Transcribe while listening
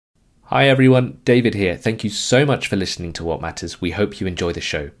Hi everyone, David here. Thank you so much for listening to What Matters. We hope you enjoy the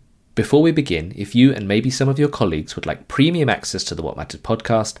show. Before we begin, if you and maybe some of your colleagues would like premium access to the What Matters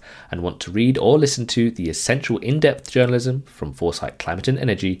podcast and want to read or listen to the essential in-depth journalism from Foresight Climate and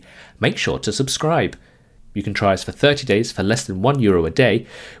Energy, make sure to subscribe. You can try us for 30 days for less than €1 a day,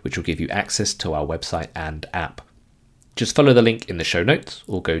 which will give you access to our website and app. Just follow the link in the show notes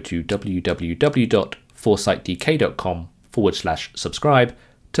or go to www.foresightdk.com/subscribe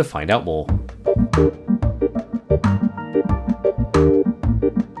to find out more.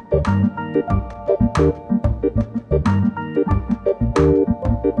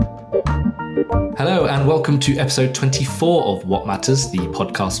 Hello and welcome to episode 24 of What Matters, the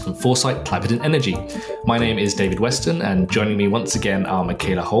podcast from Foresight Climate and Energy. My name is David Weston, and joining me once again are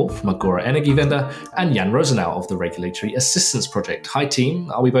Michaela Holt from Agora Energiewende and Jan Rosenau of the Regulatory Assistance Project. Hi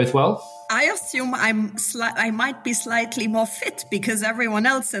team, are we both well? I assume I might be slightly more fit because everyone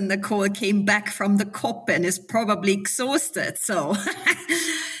else in the call came back from the COP and is probably exhausted. So,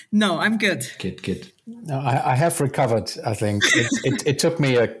 no, I'm good. Good. No, I have recovered, I think. It took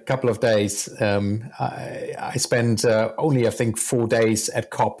me a couple of days. I spent only, I think, 4 days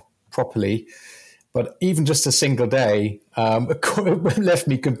at COP properly. But even just a single day left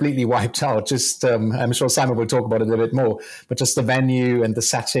me completely wiped out. Just, I'm sure Simon will talk about it a bit more, but just the venue and the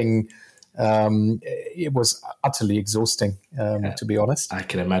setting, it was utterly exhausting, to be honest. I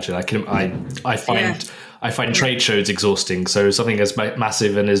can imagine. I find trade shows exhausting. So something as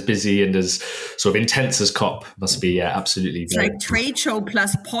massive and as busy and as sort of intense as COP must be absolutely. It's like trade show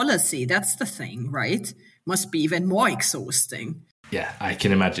plus policy. That's the thing, right? Must be even more exhausting. Yeah, I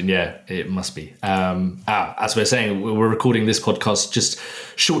can imagine. Yeah, it must be. As we're saying, we're recording this podcast just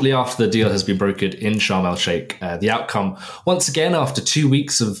shortly after the deal has been brokered in Sharm el-Sheikh. The outcome, once again, after 2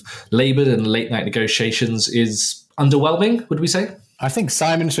 weeks of laboured and late-night negotiations, is underwhelming, would we say? I think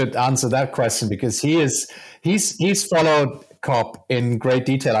Simon should answer that question because he's followed COP in great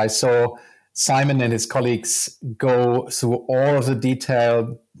detail. I saw Simon and his colleagues go through all of the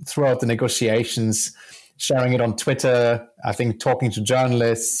detail throughout the negotiations, sharing it on Twitter, I think talking to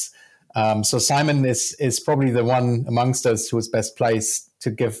journalists. So Simon is probably the one amongst us who is best placed to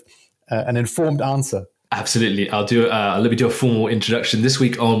give an informed answer. Absolutely. Let me do a formal introduction. This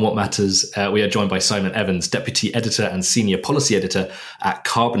week on What Matters, we are joined by Simon Evans, Deputy Editor and Senior Policy Editor at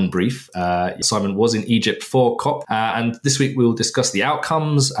Carbon Brief. Simon was in Egypt for COP, and this week we will discuss the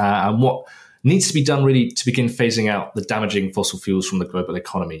outcomes and what needs to be done really to begin phasing out the damaging fossil fuels from the global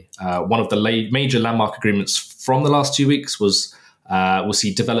economy. One of the major landmark agreements from the last 2 weeks will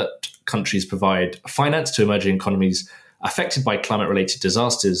see developed countries provide finance to emerging economies affected by climate-related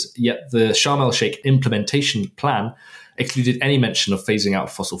disasters, yet the Sharm el-Sheikh implementation plan excluded any mention of phasing out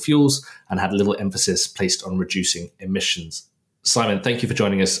fossil fuels and had little emphasis placed on reducing emissions. Simon, thank you for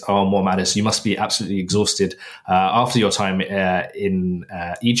joining us on What Matters. You must be absolutely exhausted after your time in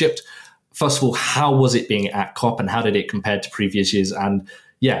Egypt. First of all, how was it being at COP and how did it compare to previous years? And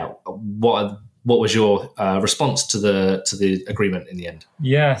what was your response to the agreement in the end?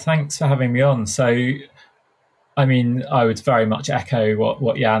 Yeah, thanks for having me on. So, I mean, I would very much echo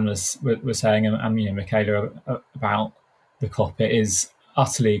what Jan was saying and Michaela about the COP. It is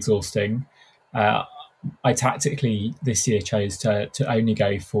utterly exhausting. I tactically this year chose to only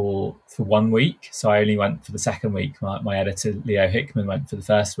go for 1 week. So I only went for the second week. My editor, Leo Hickman, went for the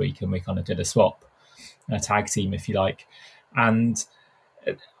first week and we kind of did a swap, a tag team, if you like. And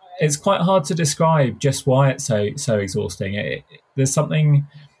it's quite hard to describe just why it's so exhausting. There's something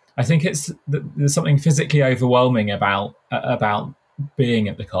physically overwhelming about being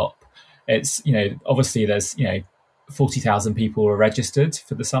at the COP. It's, obviously there's, 40,000 people are registered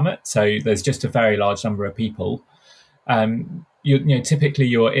for the summit, so there's just a very large number of people. Typically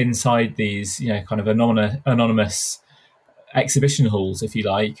you're inside these, kind of anonymous exhibition halls, if you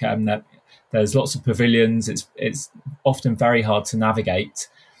like. There's lots of pavilions. It's often very hard to navigate,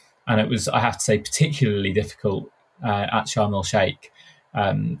 and it was, I have to say, particularly difficult at Sharm el-Sheikh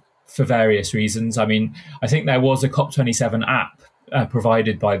for various reasons. I mean, I think there was a COP27 app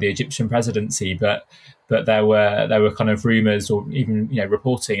provided by the Egyptian presidency, but there were kind of rumours or even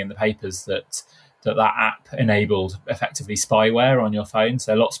reporting in the papers that app enabled effectively spyware on your phone.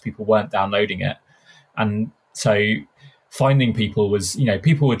 So lots of people weren't downloading it, and so finding people was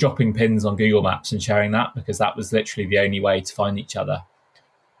people were dropping pins on Google Maps and sharing that because that was literally the only way to find each other.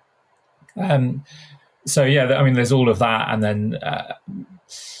 So yeah, I mean, there's all of that, and then.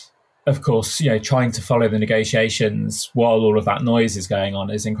 Of course, trying to follow the negotiations while all of that noise is going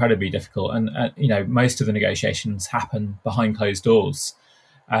on is incredibly difficult. And, most of the negotiations happen behind closed doors.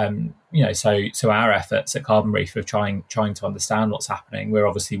 So our efforts at Carbon Brief of trying to understand what's happening, we're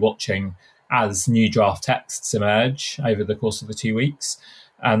obviously watching as new draft texts emerge over the course of the 2 weeks.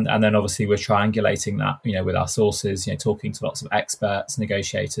 And then obviously we're triangulating that, with our sources, talking to lots of experts,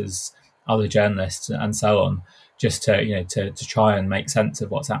 negotiators, other journalists and so on, just to try and make sense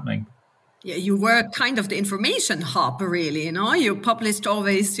of what's happening. Yeah, you were kind of the information hub, really, You published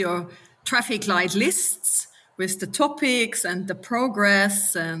always your traffic light lists with the topics and the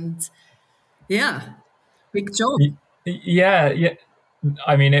progress and big job. Yeah.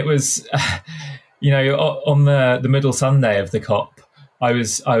 I mean, it was, on the middle Sunday of the COP, I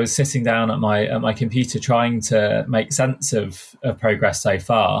was sitting down at my computer trying to make sense of progress so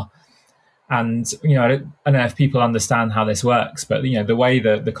far. And, I don't know if people understand how this works, but, the way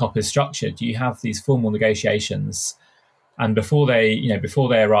that the COP is structured, you have these formal negotiations. And before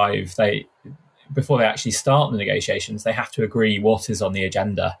they arrive, before they actually start the negotiations, they have to agree what is on the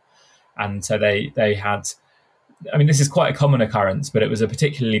agenda. And so they had, this is quite a common occurrence, but it was a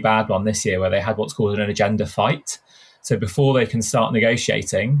particularly bad one this year where they had what's called an agenda fight. So before they can start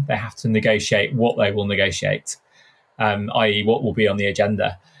negotiating, they have to negotiate what they will negotiate, i.e. what will be on the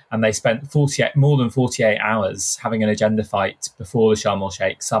agenda. And they spent more than 48 hours having an agenda fight before the Sharm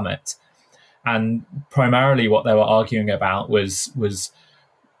el-Sheikh summit. And primarily what they were arguing about was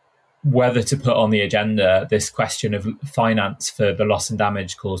whether to put on the agenda this question of finance for the loss and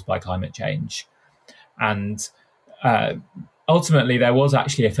damage caused by climate change. And ultimately, there was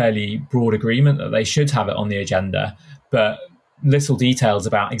actually a fairly broad agreement that they should have it on the agenda, but little details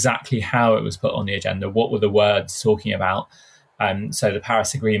about exactly how it was put on the agenda. What were the words talking about? So the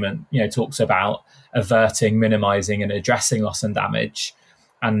Paris Agreement, talks about averting, minimising and addressing loss and damage.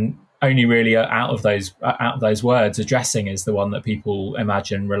 And only really out of those words, addressing is the one that people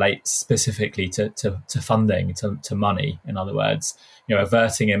imagine relates specifically to funding, to money. In other words,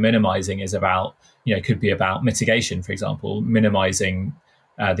 averting and minimising is about, could be about mitigation, for example, minimising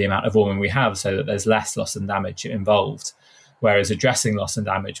the amount of warming we have so that there's less loss and damage involved. Whereas addressing loss and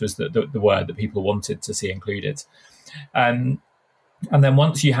damage was the word that people wanted to see included. And then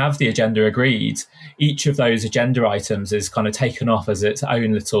once you have the agenda agreed, each of those agenda items is kind of taken off as its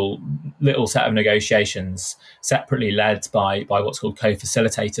own little set of negotiations, separately led by what's called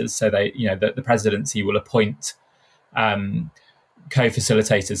co-facilitators. So they, the presidency will appoint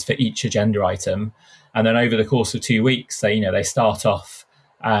co-facilitators for each agenda item, and then over the course of 2 weeks, they start off.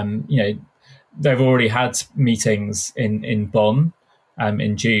 They've already had meetings in Bonn.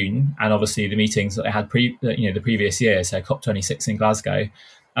 In June, and obviously the meetings that they had the previous year, so COP26 in Glasgow,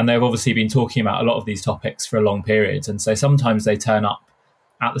 and they've obviously been talking about a lot of these topics for a long period. And so sometimes they turn up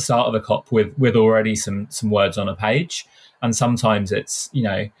at the start of the COP with already some words on a page, and sometimes it's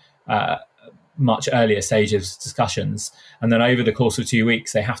much earlier stages of discussions. And then over the course of 2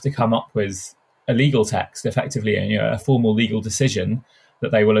 weeks, they have to come up with a legal text, effectively, a formal legal decision that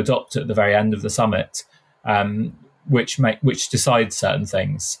they will adopt at the very end of the summit. Which decides certain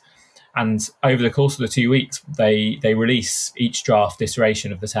things. And over the course of the 2 weeks, they release each draft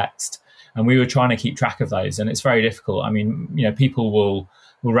iteration of the text. And we were trying to keep track of those. And it's very difficult. People will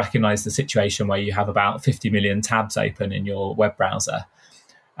recognize the situation where you have about 50 million tabs open in your web browser.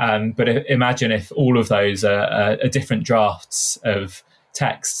 But imagine if all of those are different drafts of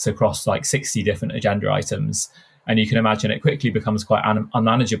texts across like 60 different agenda items. And you can imagine it quickly becomes quite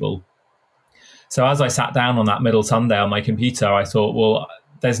unmanageable. So as I sat down on that middle Sunday on my computer, I thought, well,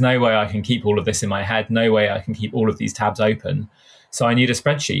 there's no way I can keep all of this in my head. No way I can keep all of these tabs open. So I need a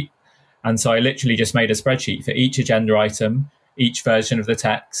spreadsheet. And so I literally just made a spreadsheet for each agenda item, each version of the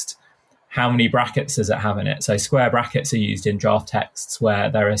text. How many brackets does it have in it? So square brackets are used in draft texts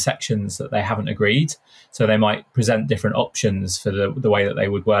where there are sections that they haven't agreed. So they might present different options for the way that they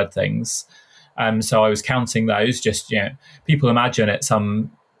would word things. So I was counting those. Just, people imagine it's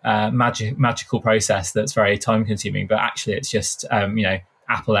some magical process that's very time consuming, but actually it's just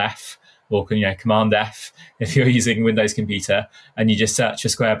Apple F or Command F if you're using Windows computer, and you just search for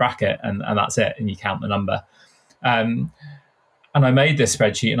square bracket and that's it, and you count the number. And I made this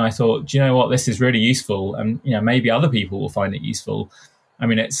spreadsheet and I thought, do you know what, this is really useful, and maybe other people will find it useful.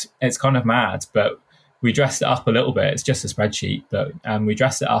 It's kind of mad, but we dressed it up a little bit. It's just a spreadsheet, but we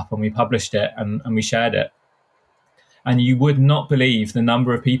dressed it up and we published it and we shared it. And you would not believe the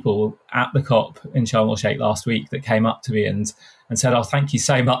number of people at the COP in Sharm el-Sheikh last week that came up to me and said, oh, thank you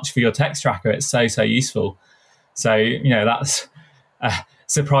so much for your text tracker. It's so useful. So, that's a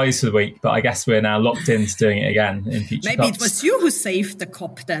surprise for the week. But I guess we're now locked into doing it again in future Maybe COPs. It was you who saved the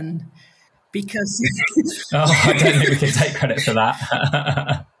COP then. Because... I don't think we can take credit for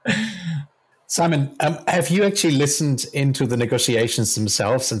that. Simon, have you actually listened into the negotiations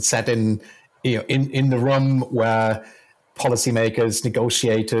themselves and sat in the room where policymakers,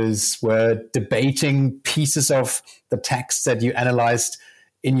 negotiators were debating pieces of the text that you analyzed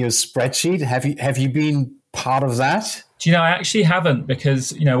in your spreadsheet? Have you been part of that? Do you know, I actually haven't,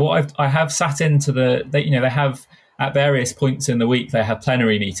 because I have sat into they have at various points in the week they have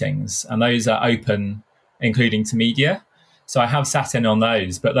plenary meetings, and those are open, including to media. So I have sat in on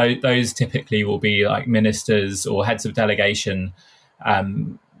those, but those typically will be like ministers or heads of delegation,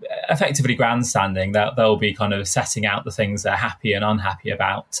 effectively grandstanding. They'll be kind of setting out the things they're happy and unhappy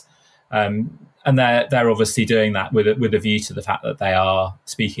about, and they're obviously doing that with a view to the fact that they are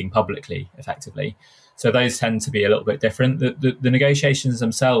speaking publicly, effectively. So those tend to be a little bit different. The negotiations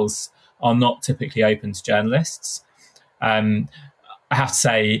themselves are not typically open to journalists. I have to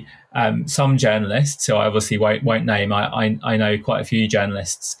say, some journalists, who I obviously won't name, I know quite a few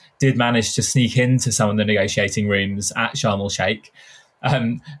journalists, did manage to sneak into some of the negotiating rooms at Sharm el-Sheikh.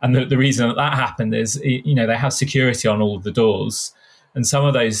 And the reason that happened is, they have security on all of the doors. And some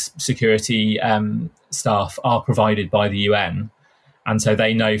of those security staff are provided by the UN. And so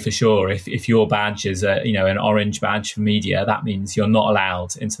they know for sure if your badge is an orange badge for media, that means you're not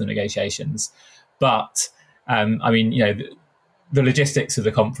allowed into the negotiations. But the logistics of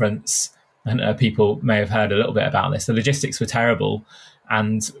the conference, and people may have heard a little bit about this, the logistics were terrible.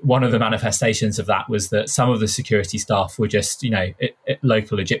 And one of the manifestations of that was that some of the security staff were just,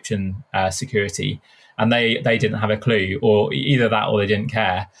 local Egyptian security, and they didn't have a clue, or either that or they didn't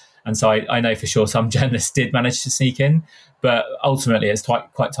care. And so I know for sure some journalists did manage to sneak in, but ultimately it's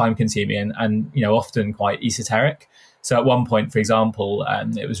quite time consuming and often quite esoteric. So at one point, for example,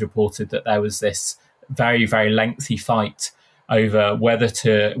 it was reported that there was this very, very lengthy fight over whether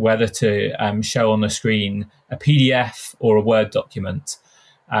to show on the screen a PDF or a Word document,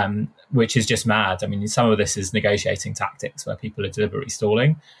 which is just mad. I mean, some of this is negotiating tactics where people are deliberately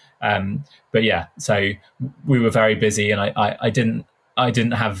stalling. But yeah, so we were very busy, and I didn't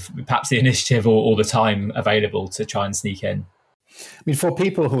have perhaps the initiative or the time available to try and sneak in. I mean, for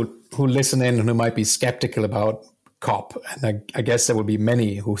people who listen in and who might be skeptical about COP, and I guess there will be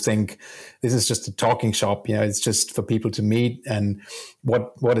many who think this is just a talking shop, it's just for people to meet, and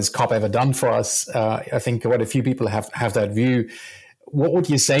what has COP ever done for us? I think quite a few people have that view. What would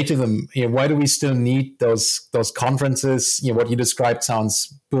you say to them? Why do we still need those conferences? What you described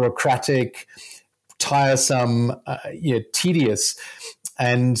sounds bureaucratic, tiresome, tedious,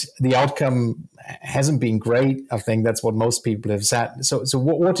 and the outcome hasn't been great. I think that's what most people have said. So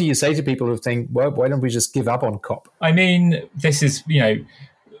what do you say to people who think, well, why don't we just give up on COP? I mean, this is, the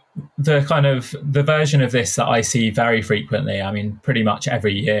version of this that I see very frequently, I mean, pretty much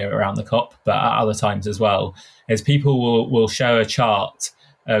every year around the COP, but at other times as well, is people will show a chart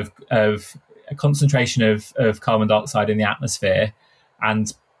of a concentration of carbon dioxide in the atmosphere,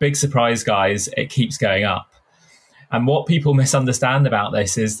 and big surprise, guys, it keeps going up. And what people misunderstand about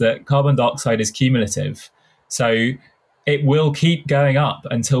this is that carbon dioxide is cumulative. So it will keep going up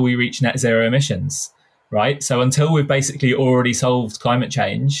until we reach net zero emissions, right? So until we've basically already solved climate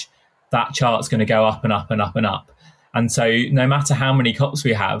change, that chart's going to go up and up and up and up. And so no matter how many COPs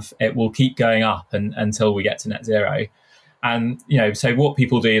we have, it will keep going up until we get to net zero. And, so what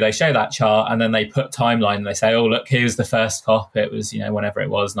people do, they show that chart and then they put timeline and they say, oh, look, here's the first COP. It was, whenever it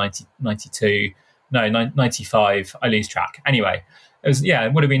was, 92. No, 95. I lose track. Anyway,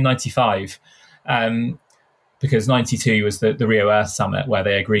 it would have been 95, because 92 was the Rio Earth Summit where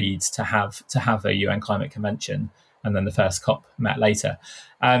they agreed to have a UN climate convention, and then the first COP met later.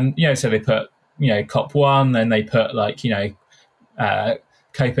 So they put COP 1, then they put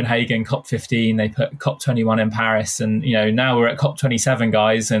Copenhagen COP 15, they put COP 21 in Paris, and now we're at COP 27,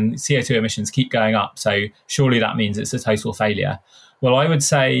 guys, and CO2 emissions keep going up. So surely that means it's a total failure. Well, I would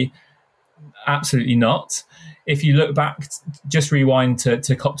say, absolutely not. If you look back, just rewind to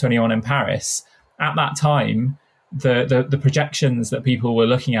COP21 in Paris, at that time, the projections that people were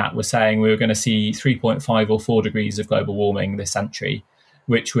looking at were saying we were going to see 3.5 or 4 degrees of global warming this century,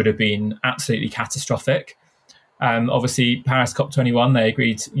 which would have been absolutely catastrophic. Obviously, Paris COP21, they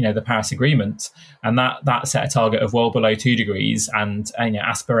agreed, the Paris Agreement, and that set a target of well below 2 degrees and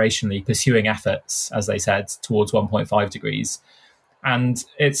aspirationally pursuing efforts, as they said, towards 1.5 degrees. And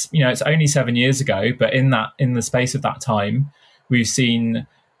it's only 7 years ago, but in the space of that time, we've seen,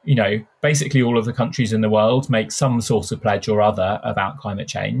 basically all of the countries in the world make some sort of pledge or other about climate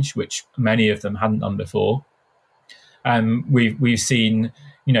change, which many of them hadn't done before. We've seen,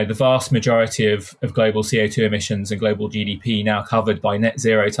 the vast majority of global CO2 emissions and global GDP now covered by net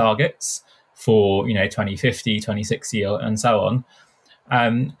zero targets for, 2050, 2060, and so on.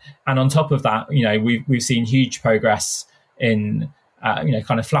 And on top of that, we've seen huge progress in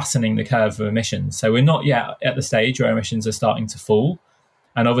kind of flattening the curve of emissions. So we're not yet at the stage where emissions are starting to fall.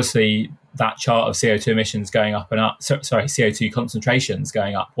 And obviously that chart of CO2 emissions going up and up, CO2 concentrations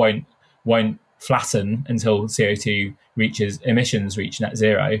going up won't flatten until emissions reach net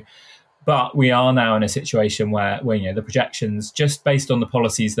zero. But we are now in a situation where the projections, just based on the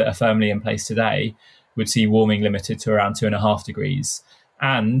policies that are firmly in place today, would see warming limited to around 2.5 degrees.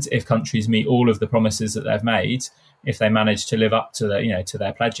 And if countries meet all of the promises that they've made, if they manage to live up to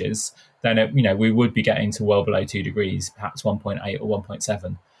their pledges, then we would be getting to well below 2 degrees, perhaps 1.8 or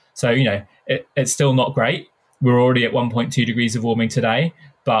 1.7. So it's still not great. We're already at 1.2 degrees of warming today,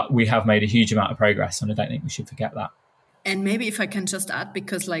 but we have made a huge amount of progress, and I don't think we should forget that. And maybe if I can just add,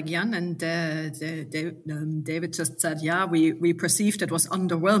 because like Jan and David just said, we perceived it was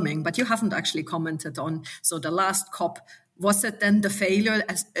underwhelming, but you haven't actually commented on. So the last COP, was it then the failure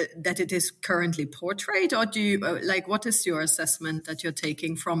that it is currently portrayed, or do you what is your assessment that you're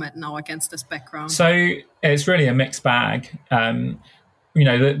taking from it now against this background? So it's really a mixed bag. The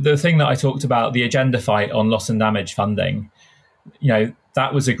thing that I talked about, the agenda fight on loss and damage funding,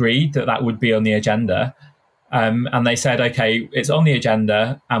 that was agreed that would be on the agenda. And they said, okay, it's on the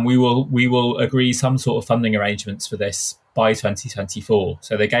agenda, and we will agree some sort of funding arrangements for this by 2024.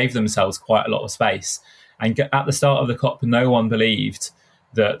 So they gave themselves quite a lot of space. And at the start of the COP, no one believed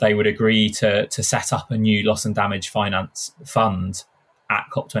that they would agree to set up a new loss and damage finance fund at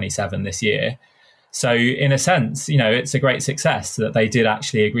COP27 this year. So in a sense, it's a great success that they did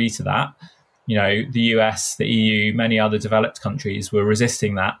actually agree to that. The US, the EU, many other developed countries were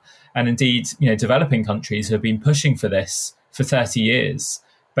resisting that. And indeed, developing countries have been pushing for this for 30 years.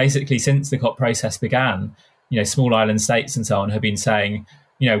 Basically, since the COP process began, small island states and so on have been saying,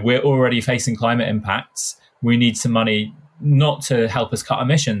 we're already facing climate impacts. We need some money not to help us cut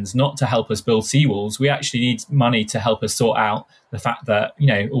emissions, not to help us build seawalls. We actually need money to help us sort out the fact that,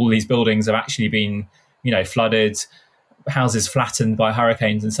 all these buildings have actually been, flooded, houses flattened by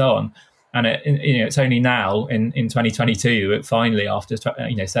hurricanes and so on. And it's only now in 2022 that finally, after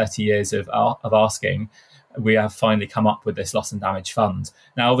 30 years of asking, we have finally come up with this loss and damage fund.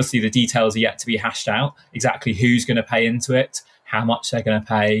 Now, obviously, the details are yet to be hashed out. Exactly who's going to pay into it, how much they're going to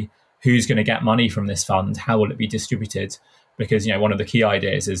pay, who's going to get money from this fund, how will it be distributed? Because one of the key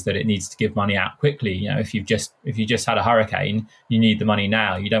ideas is that it needs to give money out quickly. If you just had a hurricane, you need the money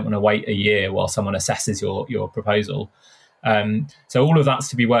now. You don't want to wait a year while someone assesses your proposal. So all of that's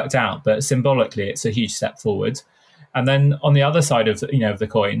to be worked out, but symbolically, it's a huge step forward. And then on the other side of the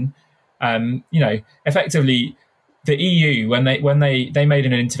coin, effectively, the EU, when they made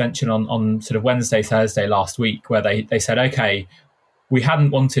an intervention on sort of Wednesday, Thursday last week, where they said, okay, we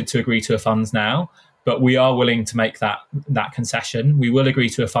hadn't wanted to agree to a fund now, but we are willing to make that concession. We will agree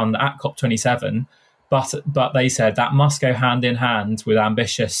to a fund at COP27, but they said that must go hand in hand with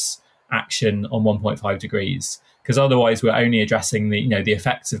ambitious action on 1.5 degrees. Because otherwise we're only addressing the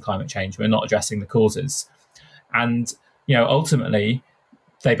effects of climate change. We're not addressing the causes. And ultimately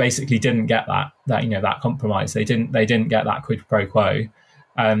they basically didn't get that compromise. They didn't get that quid pro quo.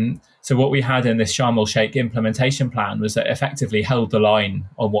 So what we had in this Sharm el-Sheikh implementation plan was that effectively held the line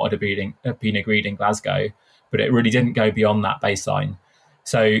on what had been agreed in Glasgow, but it really didn't go beyond that baseline.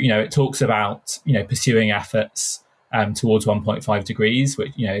 So it talks about pursuing efforts towards 1.5 degrees,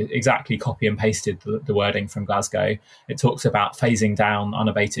 which exactly copy and pasted the wording from Glasgow. It talks about phasing down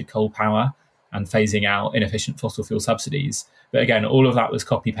unabated coal power and phasing out inefficient fossil fuel subsidies. But again, all of that was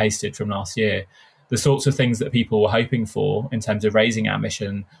copy pasted from last year. The sorts of things that people were hoping for in terms of raising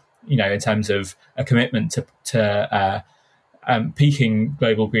ambition, in terms of a commitment to peaking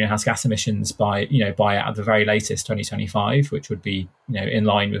global greenhouse gas emissions by at the very latest 2025, which would be in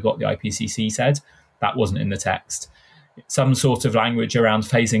line with what the IPCC said, that wasn't in the text. Some sort of language around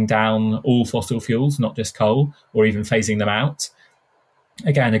phasing down all fossil fuels, not just coal, or even phasing them out.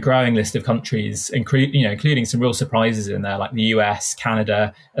 Again, a growing list of countries, including some real surprises in there, like the US,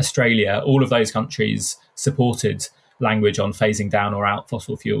 Canada, Australia. All of those countries supported language on phasing down or out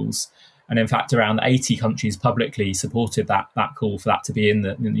fossil fuels. And in fact, around 80 countries publicly supported that call for that to be in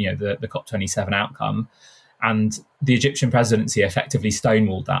the COP27 outcome. And the Egyptian presidency effectively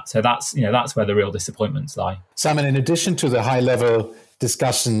stonewalled that. So that's where the real disappointments lie. Simon, in addition to the high-level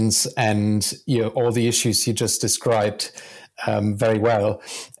discussions and all the issues you just described very well,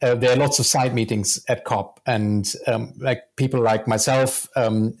 there are lots of side meetings at COP, and people like myself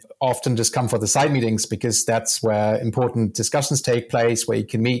often just come for the side meetings because that's where important discussions take place, where you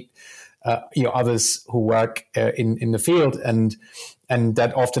can meet others who work in the field, and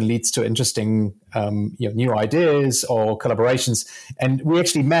that often leads to interesting new ideas or collaborations. And we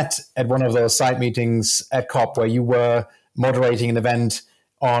actually met at one of those side meetings at COP where you were moderating an event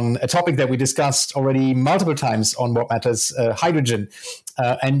on a topic that we discussed already multiple times on What Matters, hydrogen.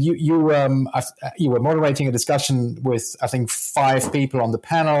 And you were moderating a discussion with, I think, 5 people on the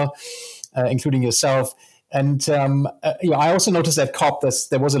panel, including yourself. And I also noticed at COP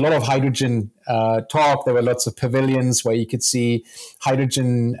there was a lot of hydrogen talk. There were lots of pavilions where you could see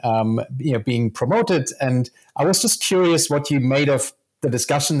hydrogen being promoted. And I was just curious what you made of the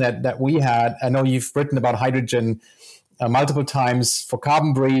discussion that we had. I know you've written about hydrogen multiple times for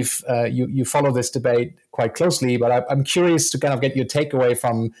Carbon Brief. You follow this debate quite closely, but I'm curious to kind of get your takeaway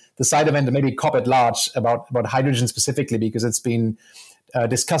from the side event and maybe COP at large about hydrogen specifically, because it's been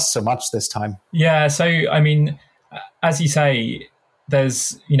discussed so much this time. Yeah, so I mean, as you say,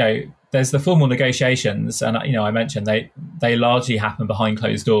 there's the formal negotiations, and I mentioned they largely happen behind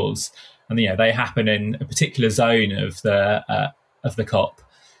closed doors, and they happen in a particular zone of the COP.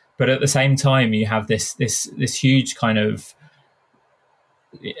 But at the same time, you have this huge kind of,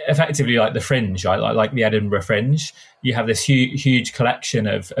 effectively like the Fringe, right? Like the Edinburgh Fringe. You have this huge collection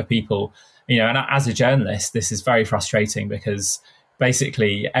of people, and as a journalist, this is very frustrating because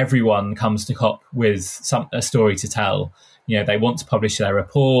basically everyone comes to COP with a story to tell. They want to publish their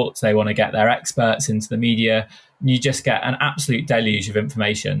reports, they want to get their experts into the media. You just get an absolute deluge of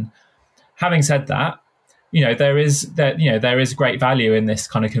information. Having said that, there is great value in this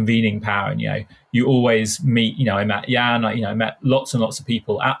kind of convening power. And, you always meet, I met Jan, I met lots and lots of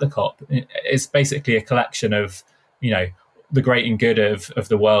people at the COP. It's basically a collection of, the great and good of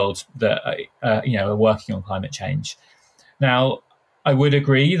the world that, are working on climate change. Now, I would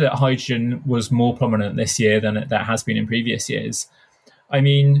agree that hydrogen was more prominent this year than it has been in previous years. I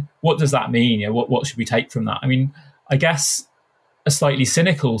mean, what does that mean? What should we take from that? I mean, I guess a slightly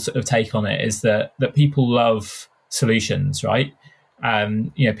cynical sort of take on it is that people love solutions, right?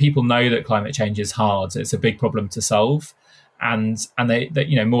 People know that climate change is hard. It's a big problem to solve. And they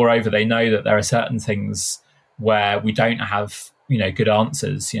moreover, they know that there are certain things where we don't have, good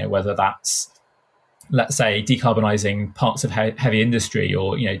answers, whether that's, let's say, decarbonising parts of heavy industry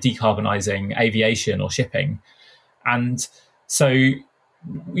or, decarbonising aviation or shipping. And so,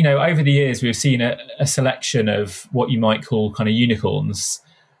 over the years, we've seen a selection of what you might call kind of unicorns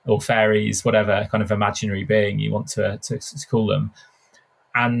or fairies, whatever kind of imaginary being you want to call them.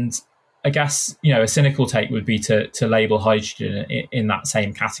 And I guess, a cynical take would be to label hydrogen in that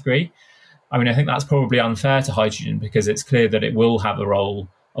same category. I mean, I think that's probably unfair to hydrogen because it's clear that it will have a role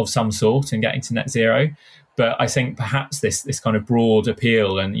of some sort in getting to net zero. But I think perhaps this kind of broad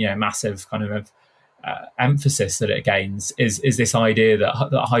appeal and, massive kind of emphasis that it gains is this idea that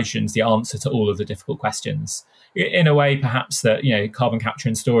hydrogen's the answer to all of the difficult questions. In a way, perhaps that carbon capture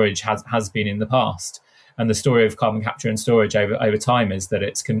and storage has been in the past, and the story of carbon capture and storage over time is that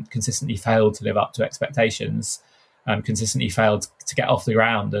it's consistently failed to live up to expectations, consistently failed to get off the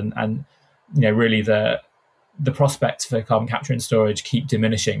ground, and really the prospects for carbon capture and storage keep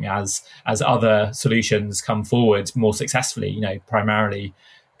diminishing as other solutions come forward more successfully. Primarily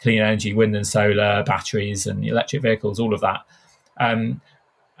clean energy, wind and solar, batteries and electric vehicles, all of that.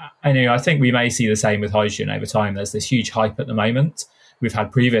 I think we may see the same with hydrogen over time. There's this huge hype at the moment. We've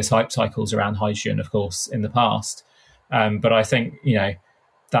had previous hype cycles around hydrogen, of course, in the past. But I think,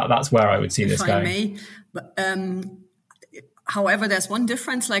 that's where I would see this going. If I may, but, however, there's one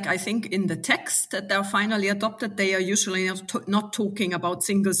difference. Like, I think in the text that they're finally adopted, they are usually not talking about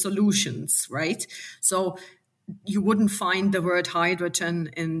single solutions, right? So you wouldn't find the word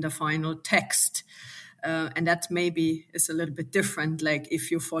hydrogen in the final text. And that maybe is a little bit different, like if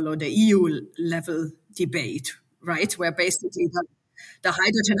you follow the EU level debate, right? Where basically the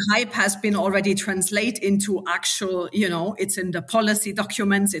hydrogen hype has been already translated into actual, it's in the policy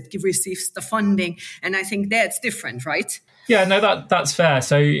documents, it receives the funding. And I think that's different, right? Yeah, no, that's fair.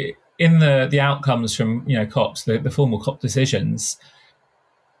 So in the outcomes from, COPs, the formal COP decisions,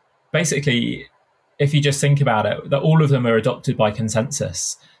 basically, if you just think about it, that all of them are adopted by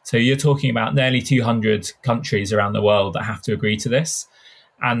consensus. So you're talking about nearly 200 countries around the world that have to agree to this.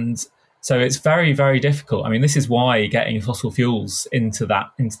 And so it's very, very difficult. I mean, this is why getting fossil fuels into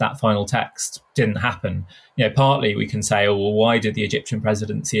that final text didn't happen. Partly we can say, well, why did the Egyptian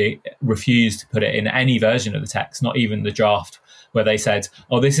presidency refuse to put it in any version of the text, not even the draft where they said,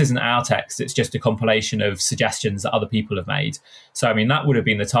 oh, this isn't our text, it's just a compilation of suggestions that other people have made. So, I mean, that would have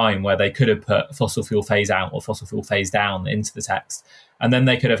been the time where they could have put fossil fuel phase out or fossil fuel phase down into the text. And then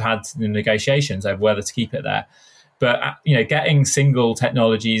they could have had the negotiations over whether to keep it there. But getting single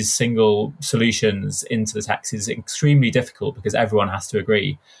technologies, single solutions into the text is extremely difficult because everyone has to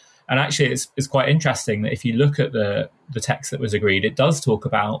agree. And actually, it's quite interesting that if you look at the text that was agreed, it does talk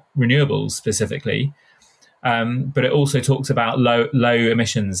about renewables specifically, but it also talks about low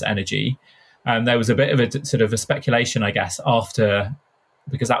emissions energy. There was a bit of a sort of a speculation, I guess, after,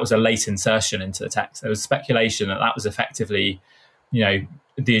 because that was a late insertion into the text. There was speculation that was effectively,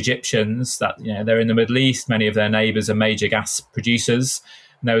 the Egyptians, that they're in the Middle East, many of their neighbours are major gas producers,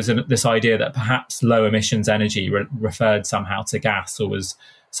 and there was this idea that perhaps low emissions energy referred somehow to gas, or was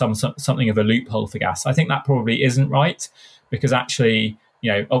something of a loophole for gas. I think that probably isn't right, because actually,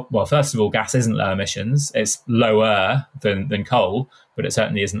 first of all, gas isn't low emissions. It's lower than coal, but it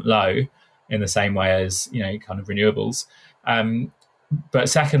certainly isn't low in the same way as kind of renewables. But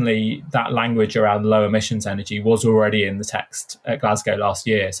secondly, that language around low emissions energy was already in the text at Glasgow last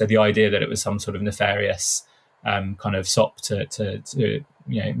year. So the idea that it was some sort of nefarious kind of sop to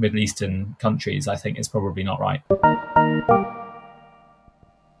Middle Eastern countries, I think, is probably not right.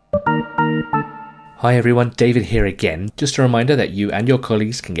 Hi everyone, David here again. Just a reminder that you and your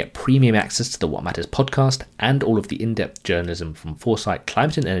colleagues can get premium access to the What Matters podcast and all of the in-depth journalism from Foresight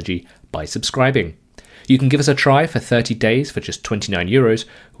Climate and Energy by subscribing. You can give us a try for 30 days for just €29,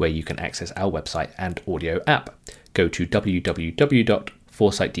 where you can access our website and audio app. Go to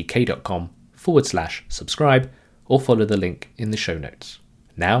www.foresightdk.com/subscribe or follow the link in the show notes.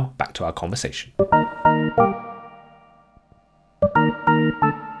 Now, back to our conversation.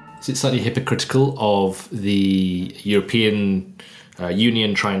 Is it slightly hypocritical of the European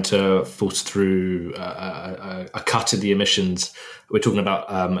Union trying to force through a cut in the emissions? We're talking about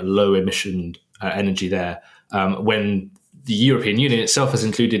low emission energy there, when the European Union itself has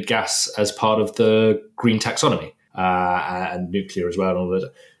included gas as part of the green taxonomy and nuclear as well. And all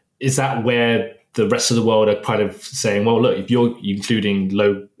that. Is that where the rest of the world are kind of saying, well, look, if you're including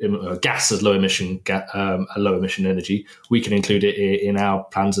gas as low emission energy, we can include it in our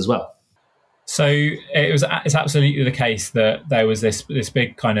plans as well? So it's absolutely the case that there was this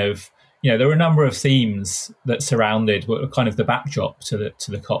big kind of, there were a number of themes that surrounded what were kind of the backdrop to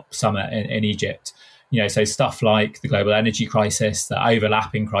the COP summit in Egypt. So stuff like the global energy crisis, the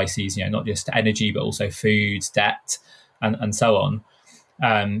overlapping crises, not just energy, but also food, debt, and so on.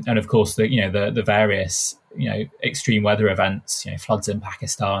 And of course, the various, extreme weather events, floods in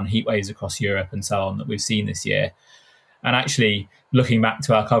Pakistan, heat waves across Europe and so on that we've seen this year. And actually, looking back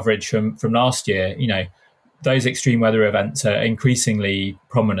to our coverage from last year, those extreme weather events are increasingly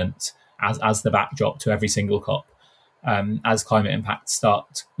prominent as the backdrop to every single COP, as climate impacts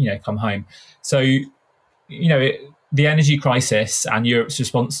start, come home. So, the energy crisis and Europe's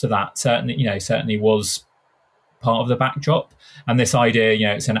response to that certainly was part of the backdrop. And this idea,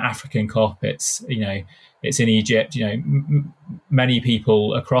 it's an African COP, it's in Egypt, many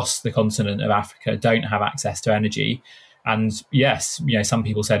people across the continent of Africa don't have access to energy. And yes, some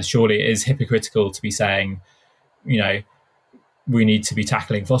people said, surely it is hypocritical to be saying, we need to be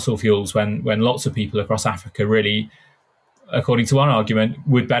tackling fossil fuels when lots of people across Africa really, according to one argument,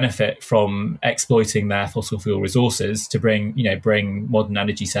 would benefit from exploiting their fossil fuel resources to bring modern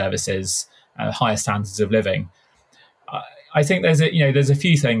energy services, higher standards of living. I think there's a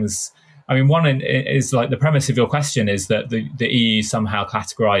few things. I mean, one is like the premise of your question is that the EU somehow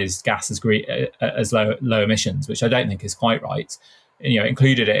categorised gas as low emissions, which I don't think is quite right.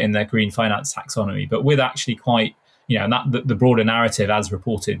 Included it in their green finance taxonomy, but with actually quite, and that the broader narrative, as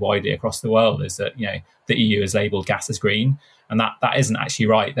reported widely across the world, is that the EU has labelled gas as green, and that isn't actually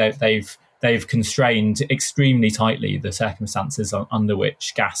right. They've constrained extremely tightly the circumstances under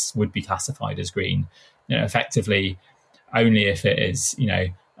which gas would be classified as green. Effectively, only if it is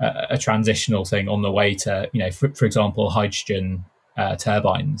a transitional thing on the way to for example, hydrogen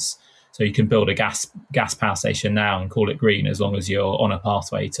turbines. So you can build a gas power station now and call it green as long as you're on a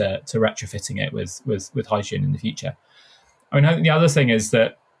pathway to retrofitting it with hydrogen in the future. I mean, I think the other thing is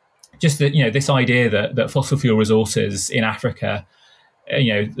that just that this idea that fossil fuel resources in Africa,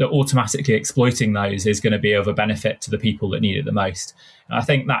 that automatically exploiting those is going to be of a benefit to the people that need it the most. And I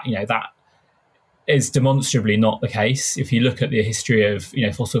think that that is demonstrably not the case. If you look at the history of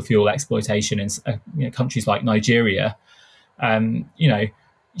fossil fuel exploitation in countries like Nigeria,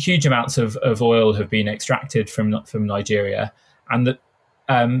 huge amounts of oil have been extracted from Nigeria, and that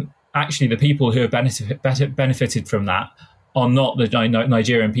actually the people who have benefited from that are not the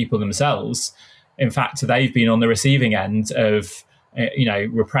Nigerian people themselves. In fact, they've been on the receiving end of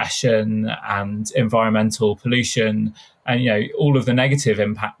repression and environmental pollution, and all of the negative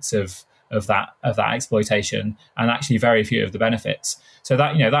impacts of of that exploitation, and actually very few of the benefits. So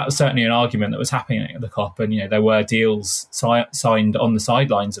that that was certainly an argument that was happening at the COP, and there were deals signed on the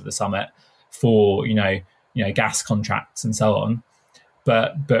sidelines of the summit for gas contracts and so on.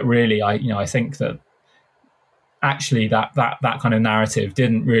 But really, I think that actually that kind of narrative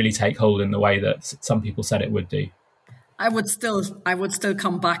didn't really take hold in the way that some people said it would do. I would still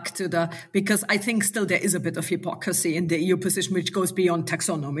come back to because I think still there is a bit of hypocrisy in the EU position, which goes beyond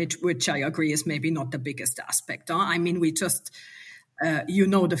taxonomy, which I agree is maybe not the biggest aspect. I mean, we just,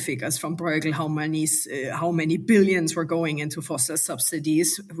 the figures from Bruegel, how many billions were going into fossil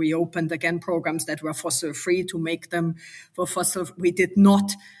subsidies. We opened again programs that were fossil free to make them for fossil. We did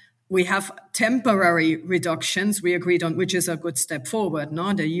not. We have temporary reductions we agreed on, which is a good step forward.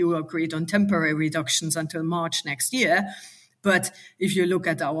 No, the EU agreed on temporary reductions until March next year. But if you look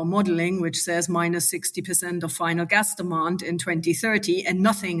at our modeling, which says minus 60% of final gas demand in 2030 and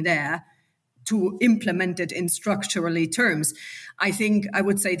nothing there to implement it in structurally terms, I think I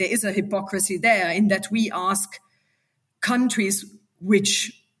would say there is a hypocrisy there in that we ask countries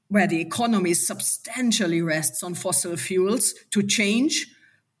where the economy substantially rests on fossil fuels to change.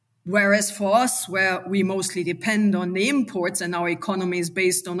 Whereas for us, where we mostly depend on the imports and our economy is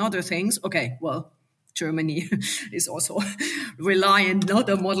based on other things, okay, well, Germany is also reliant,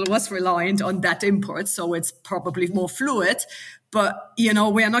 the model was reliant on that import, so it's probably more fluid. But, we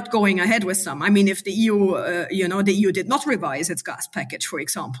are not going ahead with some. I mean, if the EU, the EU did not revise its gas package, for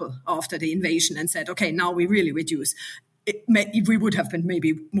example, after the invasion and said, okay, now we really reduce, we would have been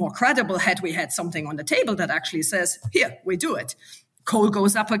maybe more credible had we had something on the table that actually says, here, we do it. Coal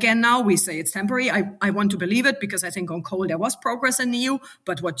goes up again now. We say it's temporary. I want to believe it because I think on coal there was progress in the EU.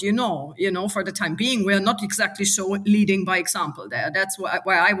 But what for the time being, we're not exactly leading by example there. That's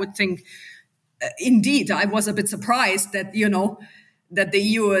where I would think, indeed, I was a bit surprised that, that the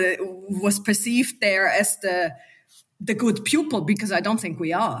EU was perceived there as the good pupil, because I don't think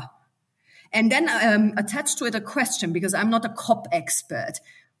we are. And then attached to it a question, because I'm not a COP expert.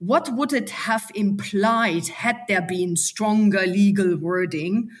 What would it have implied had there been stronger legal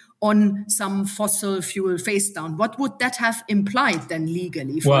wording on some fossil fuel phase down? What would that have implied then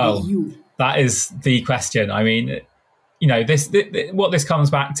legally for the EU? That is the question. I mean, what this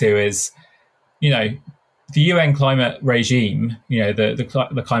comes back to is, the UN climate regime,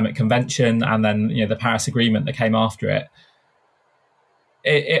 the climate convention, and then the Paris Agreement that came after it.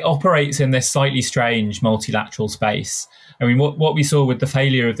 It operates in this slightly strange multilateral space. I mean, what we saw with the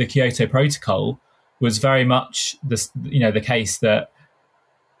failure of the Kyoto Protocol was very much the case that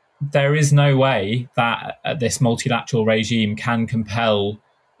there is no way that this multilateral regime can compel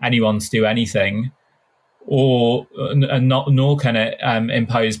anyone to do anything, nor can it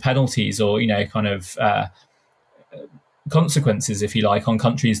impose penalties or consequences, if you like, on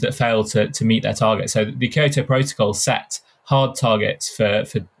countries that fail to meet their targets. So the Kyoto Protocol set hard targets for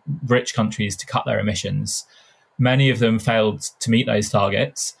rich countries to cut their emissions. Many of them failed to meet those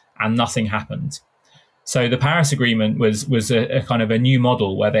targets and nothing happened. So the Paris Agreement was a kind of a new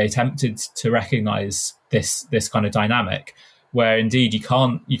model where they attempted to recognize this kind of dynamic where indeed you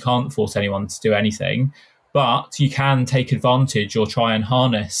can't force anyone to do anything, but you can take advantage or try and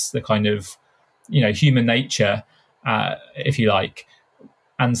harness the kind of human nature, if you like.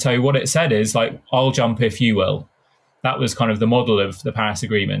 And so what it said is I'll jump if you will. That was kind of the model of the Paris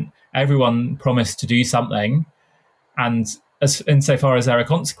Agreement. Everyone promised to do something, and insofar as there are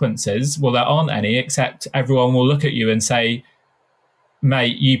consequences, well, there aren't any, except everyone will look at you and say,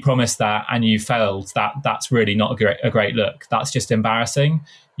 mate, you promised that and you failed. That's really not a great look. That's just embarrassing.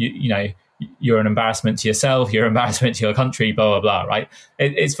 You're an embarrassment to yourself. You're an embarrassment to your country, blah, blah, blah, right?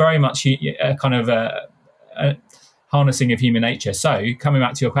 It's very much a kind of a harnessing of human nature. So coming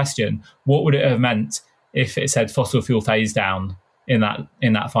back to your question, what would it have meant if it said fossil fuel phase down in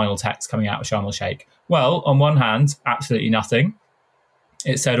that final text coming out of Sharm el-Sheikh? Well, on one hand, absolutely nothing.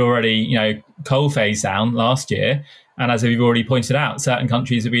 It said already, coal phase down last year. And as we've already pointed out, certain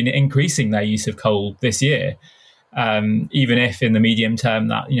countries have been increasing their use of coal this year, even if in the medium term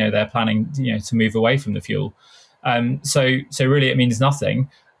that, they're planning, to move away from the fuel. So really it means nothing.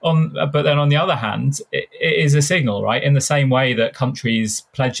 But then on the other hand, it is a signal, right? In the same way that countries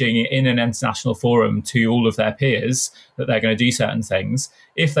pledging in an international forum to all of their peers that they're going to do certain things,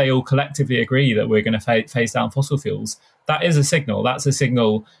 if they all collectively agree that we're going to phase down fossil fuels, that is a signal. That's a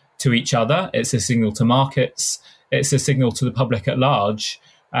signal to each other. It's a signal to markets. It's a signal to the public at large.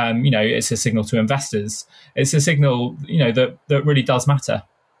 It's a signal to investors. It's a signal, that really does matter.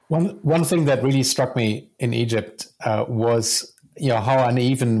 One thing that really struck me in Egypt was how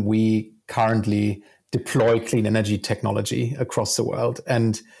uneven we currently deploy clean energy technology across the world.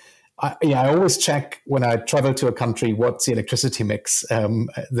 And I always check when I travel to a country what's the electricity mix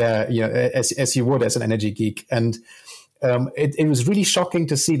there, as you would as an energy geek. And it was really shocking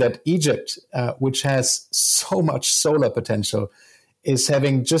to see that Egypt, which has so much solar potential, is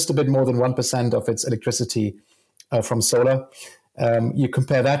having just a bit more than 1% of its electricity from solar. You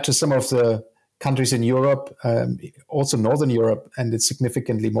compare that to some of the countries in Europe, also Northern Europe, and it's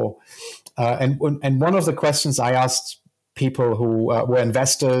significantly more. And one of the questions I asked people who were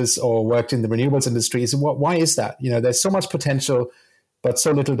investors or worked in the renewables industry is, why is that? There's so much potential, but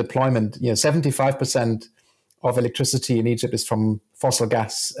so little deployment. 75% of electricity in Egypt is from fossil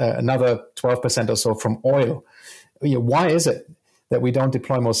gas, another 12% or so from oil. Why is it that we don't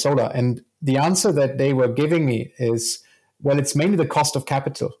deploy more solar? And the answer that they were giving me is, well, it's mainly the cost of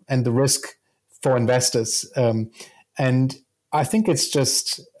capital and the risk for investors. And I think it's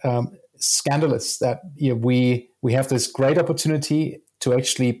just scandalous that we have this great opportunity to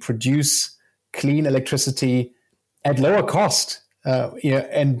actually produce clean electricity at lower cost,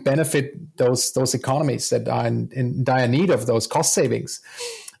 and benefit those economies that are in dire need of those cost savings,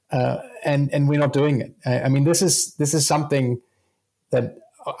 and we're not doing it. I mean, this is something that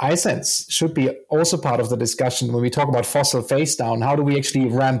I sense should be also part of the discussion when we talk about fossil phase down. How do we actually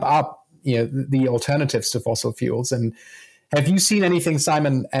ramp up the alternatives to fossil fuels? And have you seen anything,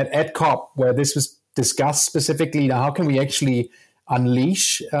 Simon, at COP where this was discussed specifically? Now, how can we actually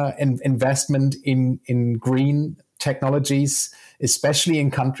unleash investment in green technologies, especially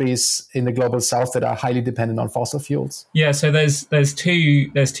in countries in the global south that are highly dependent on fossil fuels? Yeah, so there's two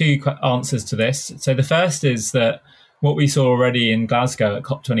answers to this. So the first is that what we saw already in Glasgow at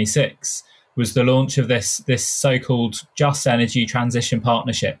COP26 was the launch of this so-called Just Energy Transition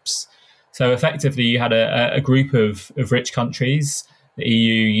Partnerships. So effectively, you had a group of rich countries, the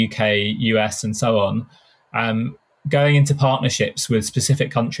EU, UK, US, and so on, going into partnerships with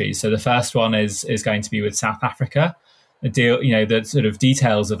specific countries. So the first one is going to be with South Africa. The deal, the sort of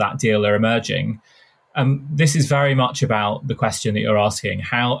details of that deal are emerging. This is very much about the question that you're asking: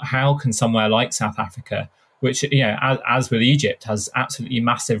 how can somewhere like South Africa, which as with Egypt, has absolutely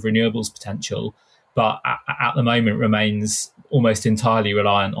massive renewables potential, but at the moment remains almost entirely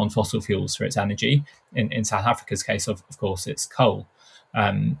reliant on fossil fuels for its energy. In South Africa's case, of course, it's coal.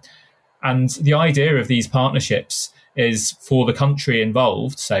 And the idea of these partnerships is for the country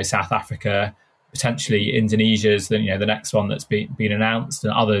involved, so South Africa, potentially Indonesia's the next one that's been announced,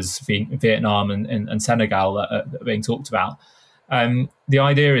 and others, Vietnam and Senegal that are being talked about. The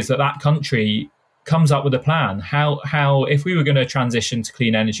idea is that country comes up with a plan. How if we were going to transition to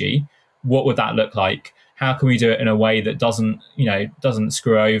clean energy, what would that look like? How can we do it in a way that doesn't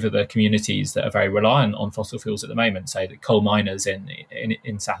screw over the communities that are very reliant on fossil fuels at the moment, say the coal miners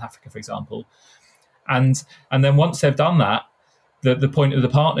in South Africa, for example? And then once they've done that, the point of the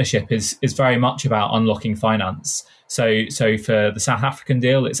partnership is very much about unlocking finance. So for the South African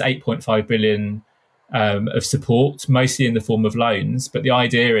deal, it's 8.5 billion of support, mostly in the form of loans. But the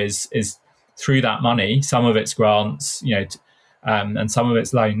idea is through that money, some of it's grants, and some of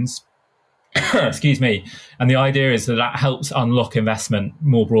it's loans. Excuse me. And the idea is that helps unlock investment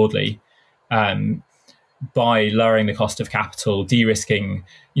more broadly by lowering the cost of capital, de-risking,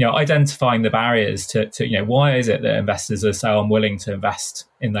 identifying the barriers to why is it that investors are so unwilling to invest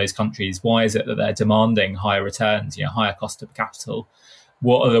in those countries? Why is it that they're demanding higher returns, higher cost of capital?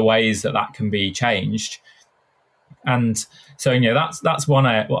 What are the ways that can be changed? And so, that's one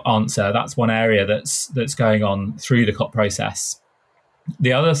answer. That's one area that's going on through the COP process.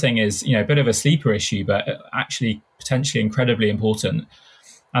 The other thing is, a bit of a sleeper issue, but actually potentially incredibly important.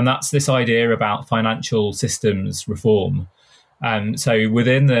 And that's this idea about financial systems reform. So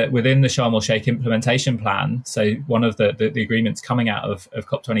within the Sharm el Sheikh implementation plan, so one of the agreements coming out of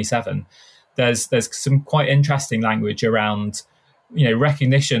COP27, there's some quite interesting language around,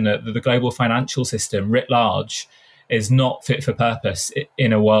 recognition that the global financial system writ large is not fit for purpose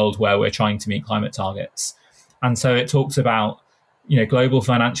in a world where we're trying to meet climate targets. And so it talks about, global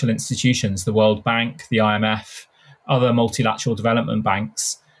financial institutions, the World Bank, the IMF, other multilateral development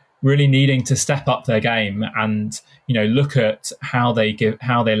banks, really needing to step up their game and, look at how they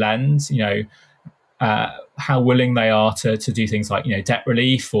lend, how willing they are to do things like, debt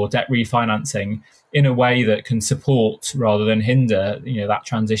relief or debt refinancing in a way that can support rather than hinder, that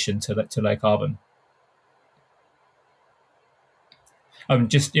transition to low carbon.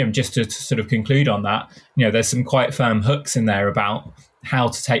 Just to sort of conclude on that, there's some quite firm hooks in there about how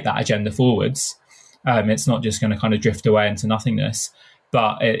to take that agenda forwards. It's not just going to kind of drift away into nothingness,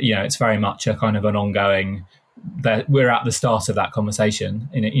 but it's very much a kind of an ongoing. That we're at the start of that conversation,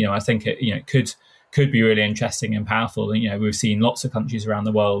 and I think it could be really interesting and powerful. We've seen lots of countries around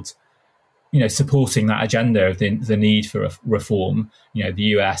the world supporting that agenda of the need for reform. The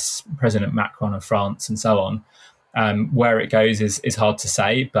US, President Macron of France, and so on. Where it goes is hard to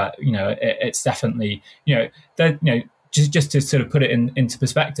say, but it's definitely just to sort of put it into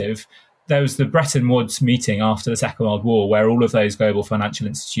perspective. There was the Bretton Woods meeting after the Second World War, where all of those global financial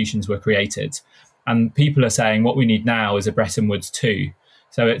institutions were created, and people are saying what we need now is a Bretton Woods 2.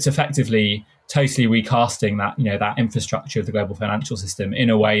 So it's effectively totally recasting that that infrastructure of the global financial system in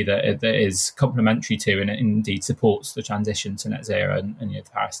a way that is complementary to and indeed supports the transition to net zero and the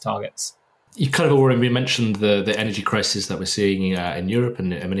Paris targets. You kind of already mentioned the energy crisis that we're seeing in Europe and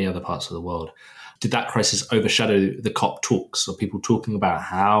many other parts of the world. Did that crisis overshadow the COP talks, or people talking about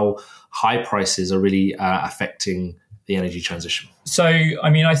how high prices are really affecting the energy transition? So,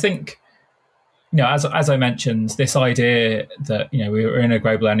 I think, as I mentioned, this idea that, we were in a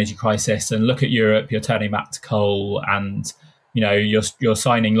global energy crisis, and look at Europe, you're turning back to coal, and, you're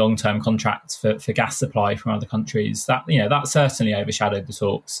signing long-term contracts for gas supply from other countries. That certainly overshadowed the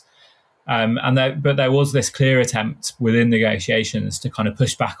talks. But there was this clear attempt within negotiations to kind of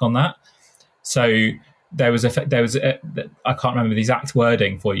push back on that. So there was I can't remember the exact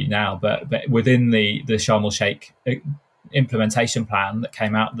wording for you now, but within the Sharm el-Sheikh implementation plan that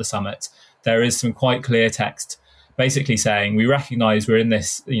came out of the summit, there is some quite clear text basically saying we recognise we're in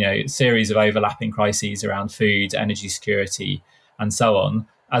this series of overlapping crises around food, energy security, and so on,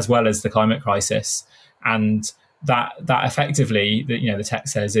 as well as the climate crisis, and that effectively, the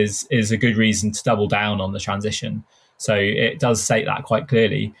text says is a good reason to double down on the transition. So it does state that quite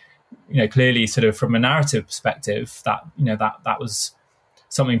clearly. Clearly, sort of from a narrative perspective, that that was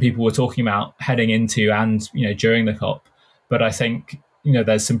something people were talking about heading into and during the COP. But I think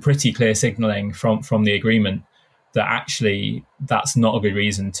there's some pretty clear signalling from the agreement that actually that's not a good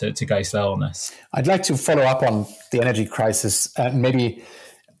reason to go slow on this. I'd like to follow up on the energy crisis and maybe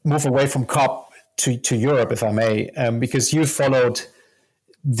move away from COP to Europe, if I may, because you followed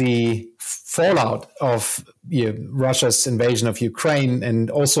the fallout of Russia's invasion of Ukraine, and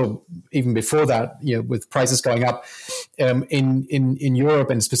also even before that, with prices going up in Europe,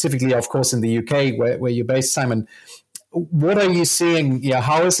 and specifically, of course, in the UK, where you're based, Simon. What are you seeing?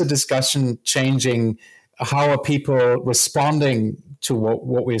 How is the discussion changing? How are people responding to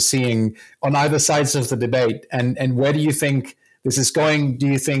what we're seeing on either sides of the debate? And where do you think this is going? Do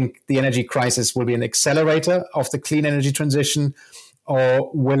you think the energy crisis will be an accelerator of the clean energy transition,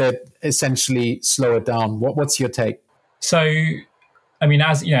 or will it essentially slow it down? What's your take? So,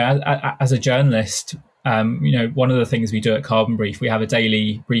 as a journalist, one of the things we do at Carbon Brief, we have a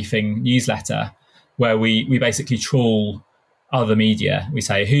daily briefing newsletter where we basically trawl other media. We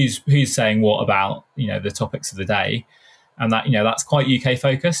say who's saying what about the topics of the day, and that's quite UK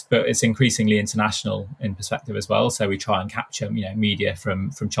focused, but it's increasingly international in perspective as well. So we try and capture media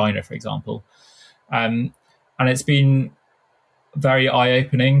from China, for example, and it's been very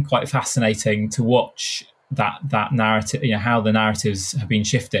eye-opening, quite fascinating to watch that narrative, how the narratives have been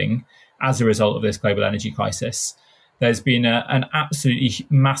shifting as a result of this global energy crisis. There's been an absolutely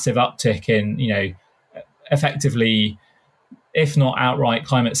massive uptick in, effectively, if not outright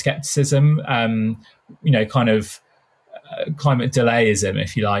climate skepticism, climate delayism,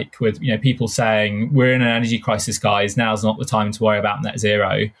 if you like, with people saying we're in an energy crisis, guys, now's not the time to worry about net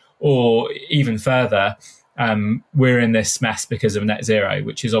zero, or even further, we're in this mess because of net zero,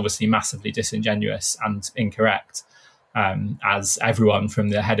 which is obviously massively disingenuous and incorrect, as everyone from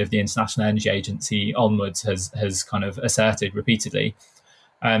the head of the International Energy Agency onwards has kind of asserted repeatedly.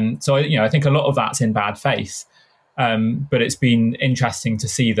 So I think a lot of that's in bad faith, but it's been interesting to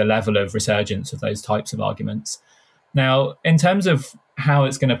see the level of resurgence of those types of arguments. Now, in terms of how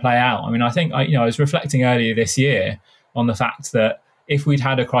it's going to play out, I think I was reflecting earlier this year on the fact that if we'd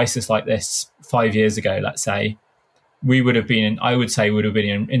had a crisis like this 5 years ago, let's say, we would have been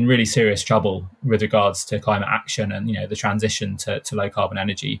in really serious trouble with regards to climate action and the transition to low carbon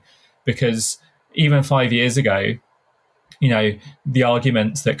energy, because even 5 years ago, the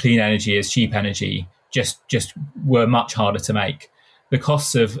arguments that clean energy is cheap energy just were much harder to make. The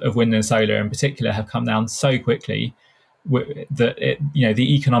costs of wind and solar in particular have come down so quickly that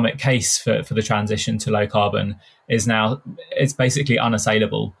the economic case for the transition to low carbon is now, it's basically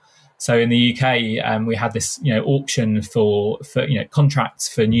unassailable. So in the UK, we had this auction for contracts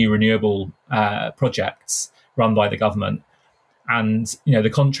for new renewable projects run by the government, and the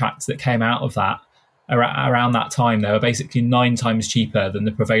contracts that came out of that around that time, they were basically 9 times cheaper than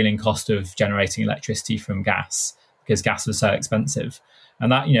the prevailing cost of generating electricity from gas, because gas was so expensive.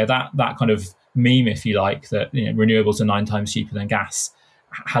 And that kind of meme, if you like, that renewables are 9 times cheaper than gas,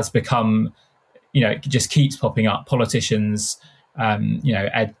 has become, it just keeps popping up. Politicians,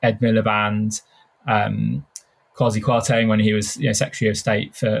 Ed Miliband, Kwasi Kwarteng when he was Secretary of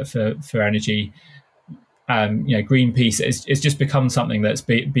State for Energy. Greenpeace it's just become something that's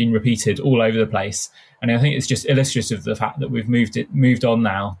been repeated all over the place, and I think it's just illustrative of the fact that we've moved on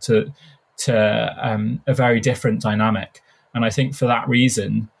now to a very different dynamic. And I think for that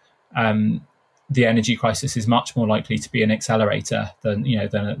reason, the energy crisis is much more likely to be an accelerator than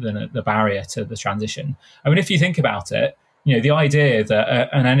the barrier to the transition. I mean, if you think about it, the idea that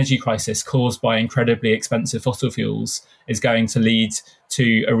an energy crisis caused by incredibly expensive fossil fuels is going to lead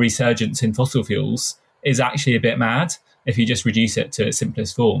to a resurgence in fossil fuels is actually a bit mad if you just reduce it to its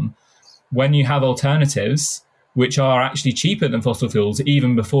simplest form. When you have alternatives which are actually cheaper than fossil fuels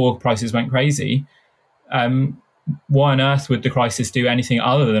even before prices went crazy, why on earth would the crisis do anything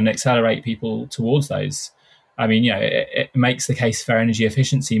other than accelerate people towards those? I mean, it makes the case for energy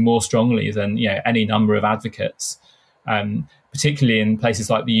efficiency more strongly than any number of advocates, particularly in places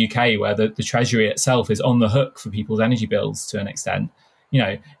like the UK where the Treasury itself is on the hook for people's energy bills to an extent.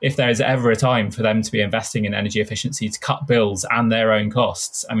 If there is ever a time for them to be investing in energy efficiency to cut bills and their own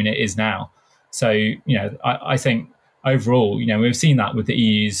costs, I mean, it is now. So, I think overall, we've seen that with the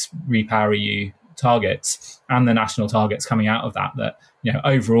EU's REPowerEU targets and the national targets coming out of that,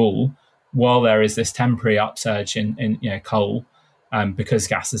 overall, while there is this temporary upsurge in coal, because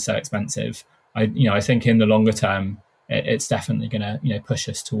gas is so expensive, I think in the longer term, it's definitely going to push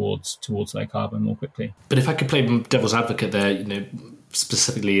us towards low carbon more quickly. But if I could play devil's advocate there,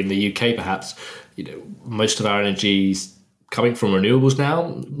 specifically in the UK, perhaps, most of our energy's coming from renewables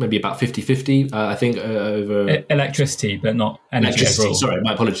now, maybe about 50-50, I think, over... Electricity, but not energy overall. Sorry,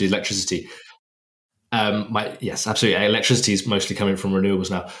 my apologies, electricity. Yes, absolutely. Electricity is mostly coming from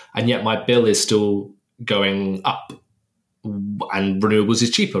renewables now. And yet my bill is still going up. And renewables is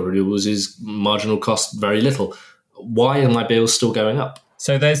cheaper. Renewables is marginal cost, very little. Why are my bills still going up?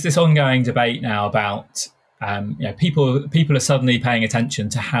 So there's this ongoing debate now about people are suddenly paying attention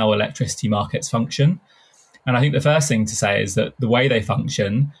to how electricity markets function. And I think the first thing to say is that the way they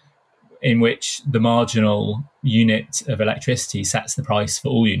function, in which the marginal unit of electricity sets the price for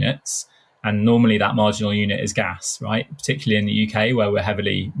all units, and normally that marginal unit is gas, right? Particularly in the UK where we're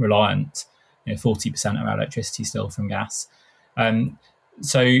heavily reliant, 40% of our electricity still from gas.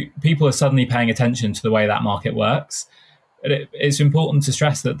 So people are suddenly paying attention to the way that market works. It's important to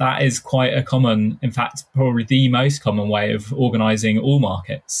stress that is quite a common, in fact, probably the most common way of organising all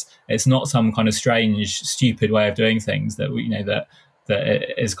markets. It's not some kind of strange, stupid way of doing things that we,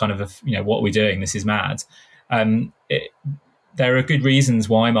 that is kind of what we're doing. This is mad. There are good reasons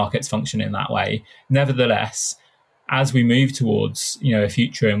why markets function in that way. Nevertheless, as we move towards a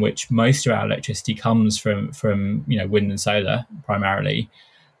future in which most of our electricity comes from wind and solar primarily,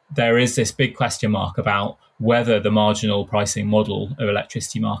 there is this big question mark about whether the marginal pricing model of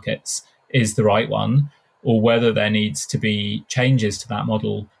electricity markets is the right one, or whether there needs to be changes to that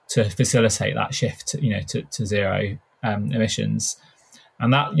model to facilitate that shift to zero emissions.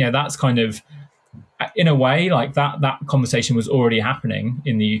 And that's kind of, in a way, like that conversation was already happening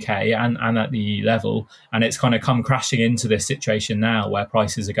in the UK and at the EU level, and it's kind of come crashing into this situation now where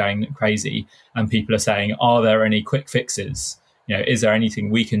prices are going crazy and people are saying, are there any quick fixes? Is there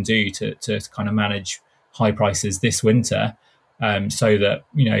anything we can do to kind of manage high prices this winter, so that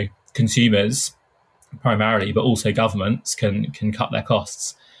consumers primarily, but also governments can cut their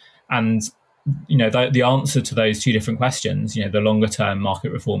costs? And the answer to those two different questions, the longer term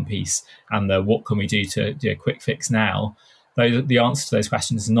market reform piece and the what can we do to do a quick fix now, the answer to those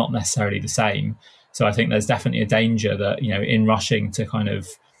questions is not necessarily the same. So I think there's definitely a danger that in rushing to kind of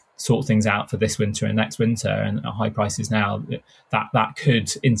sort things out for this winter and next winter and at high prices now, that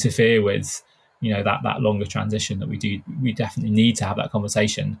could interfere with that longer transition that we definitely need to have that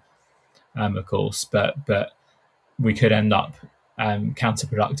conversation, of course, but we could end up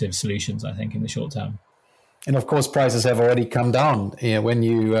counterproductive solutions, I think, in the short term. And of course, prices have already come down. When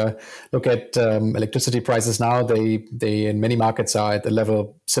you look at electricity prices now, they in many markets are at a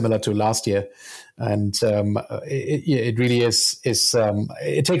level similar to last year, and it really is.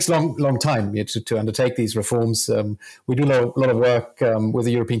 It takes long time to undertake these reforms. We do a lot of work with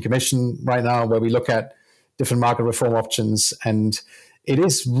the European Commission right now, where we look at different market reform options, and it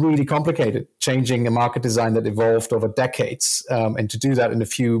is really complicated changing a market design that evolved over decades, and to do that in a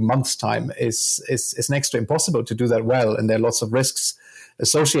few months' time is next to impossible to do that well, and there are lots of risks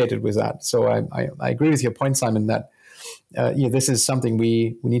associated with that. So I agree with your point, Simon, that this is something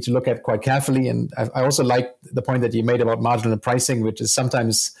we need to look at quite carefully. And I also like the point that you made about marginal pricing, which is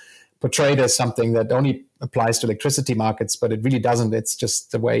sometimes portrayed as something that only applies to electricity markets, but it really doesn't. It's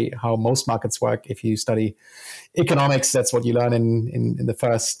just the way how most markets work. If you study economics, that's what you learn in the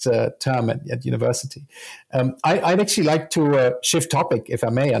first term at university. I'd actually like to shift topic, if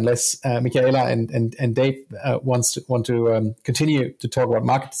I may, unless Michaela and Dave want to continue to talk about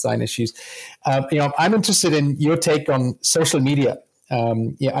market design issues. I'm interested in your take on social media.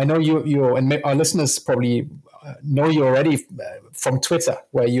 I know you and our listeners probably know you already from Twitter,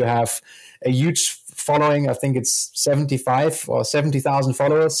 where you have a huge following. I think it's 75 or 70,000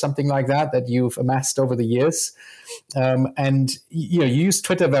 followers, something like that you've amassed over the years. And you use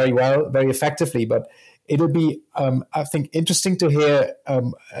Twitter very well, very effectively. But it'll be, I think, interesting to hear, I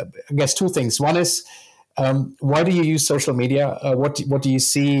guess, two things. One is, why do you use social media? What do you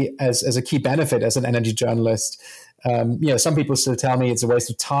see as a key benefit as an energy journalist? Some people still tell me it's a waste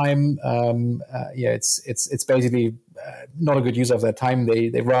of time. It's basically not a good use of their time. They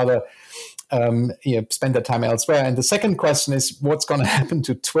rather spend their time elsewhere. And the second question is, what's going to happen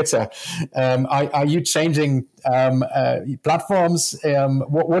to Twitter? Are you changing platforms?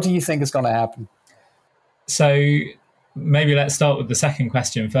 What do you think is going to happen? So maybe let's start with the second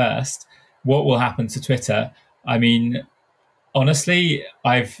question first. What will happen to Twitter? I mean, honestly,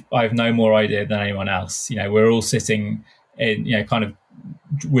 I've no more idea than anyone else. We're all sitting in, kind of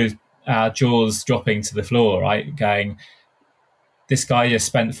with our jaws dropping to the floor, right? Going, this guy just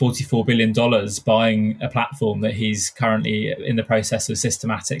spent $44 billion buying a platform that he's currently in the process of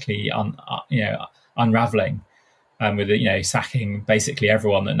systematically unraveling, with sacking basically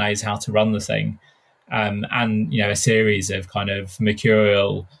everyone that knows how to run the thing, and a series of kind of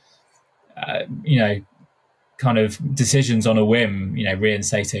mercurial, kind of decisions on a whim,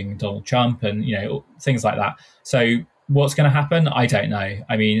 reinstating Donald Trump and things like that. So what's going to happen? I don't know.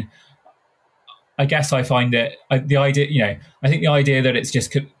 I mean, I guess I find it the idea. I think the idea that it's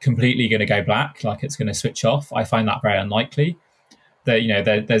just completely going to go black, like it's going to switch off, I find that very unlikely.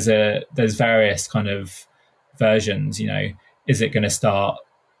 That there's various kind of versions. Is it going to start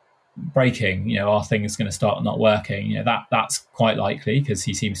breaking? Are things going to start not working? That's quite likely, because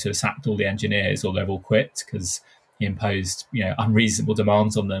he seems to have sacked all the engineers, or they've all quit because he imposed unreasonable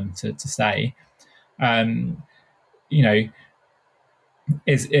demands on them to stay.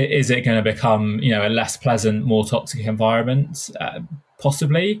 Is it going to become a less pleasant, more toxic environment?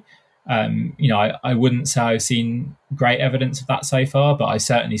 Possibly. I wouldn't say I've seen great evidence of that so far, but I've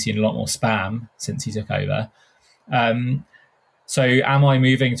certainly seen a lot more spam since he took over. So am I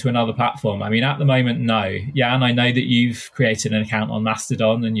moving to another platform? I mean, at the moment, no. Yeah, and I know that you've created an account on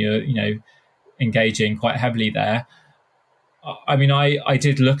Mastodon and you're, engaging quite heavily there. I mean, I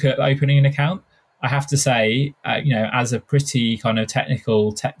did look at opening an account. I have to say, as a pretty kind of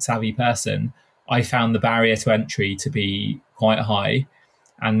technical, tech-savvy person, I found the barrier to entry to be quite high.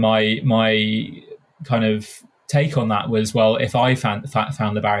 And my kind of take on that was, well, if I found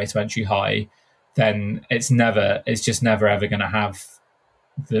the barrier to entry high, then it's just never ever going to have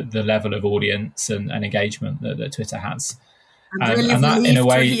the level of audience and engagement that Twitter has. I'm really relieved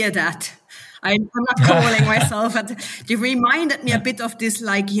to hear that. I'm not calling myself. You reminded me a bit of this,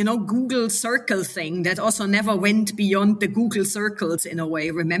 Google Circle thing that also never went beyond the Google Circles in a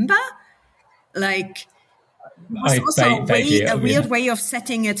way. Remember? It was also a weird way of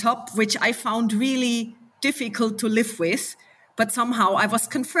setting it up, which I found really difficult to live with. But somehow I was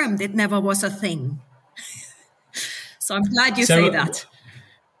confirmed it never was a thing. So I'm glad you say that.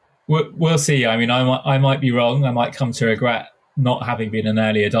 We'll see. I mean, I might be wrong. I might come to regret not having been an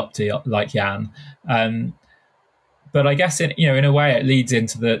early adopter like Jan. But I guess in a way it leads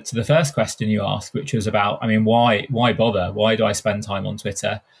into the first question you asked, which was about, I mean, why bother? Why do I spend time on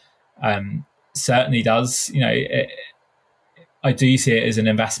Twitter? Certainly does. I do see it as an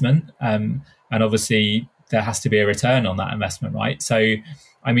investment, and obviously there has to be a return on that investment, right? So,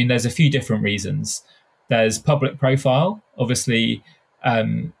 I mean, there's a few different reasons. There's public profile, obviously.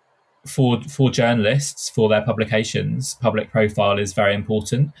 For journalists, for their publications, public profile is very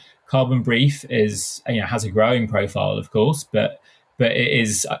important. Carbon Brief is has a growing profile, of course, but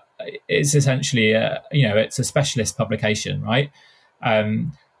it's essentially it's a specialist publication, right?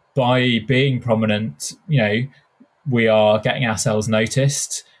 By being prominent, we are getting ourselves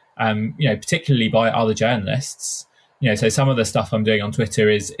noticed, particularly by other journalists. So some of the stuff I'm doing on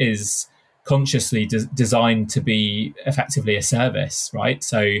Twitter is consciously designed to be effectively a service, right?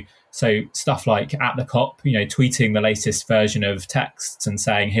 So stuff like at the COP, tweeting the latest version of texts and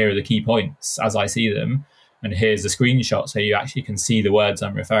saying, here are the key points as I see them, and here's the screenshot so you actually can see the words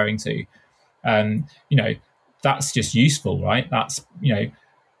I'm referring to. That's just useful, right? That's,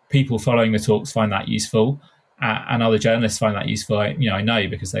 people following the talks find that useful. and other journalists find that useful. I know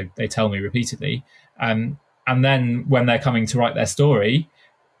because they tell me repeatedly. And then when they're coming to write their story,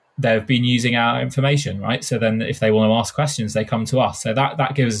 they've been using our information, right? So then if they want to ask questions, they come to us. So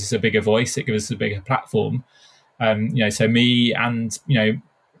that gives us a bigger voice. It gives us a bigger platform. So me and,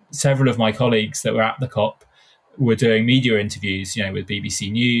 several of my colleagues that were at the COP were doing media interviews, with BBC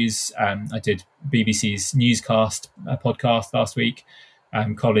News. I did BBC's Newscast podcast last week.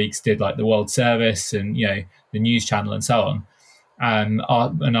 Colleagues did like the World Service and, the News Channel and so on.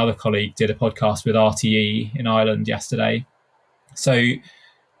 Another colleague did a podcast with RTE in Ireland yesterday. So,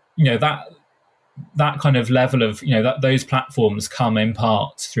 that kind of level of, those platforms come in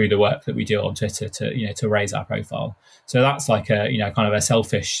part through the work that we do on Twitter to raise our profile. So that's like a, kind of a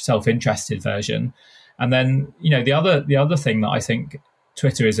selfish, self-interested version. And then, the other thing that I think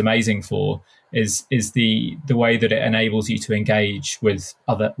Twitter is amazing for is the way that it enables you to engage with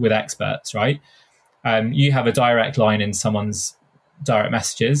experts, right? You have a direct line in someone's direct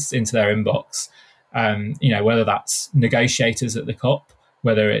messages into their inbox, whether that's negotiators at the COP,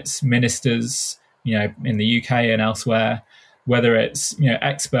 whether it's ministers, in the UK and elsewhere, whether it's,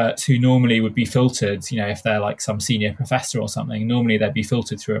 experts who normally would be filtered, if they're like some senior professor or something, normally they'd be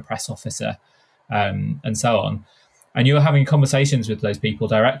filtered through a press officer, and so on. And you're having conversations with those people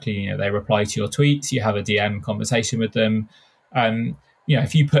directly. They reply to your tweets, you have a DM conversation with them.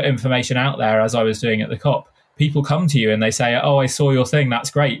 If you put information out there, as I was doing at the COP, people come to you and they say, "Oh, I saw your thing. That's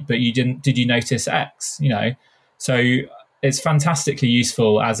great. But did you notice X?" So it's fantastically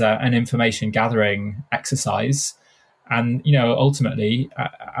useful as an information gathering exercise. And, ultimately,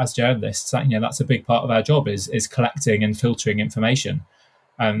 as journalists, that's a big part of our job is collecting and filtering information.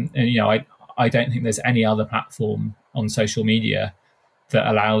 I don't think there's any other platform on social media that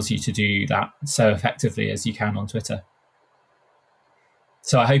allows you to do that so effectively as you can on Twitter.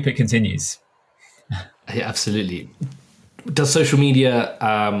 So I hope it continues. Yeah, absolutely. Will social media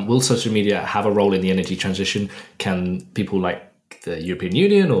have a role in the energy transition? Can people like the European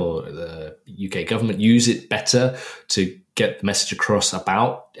Union or the UK government use it better to get the message across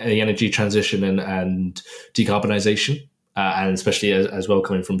about the energy transition and decarbonisation? And especially as well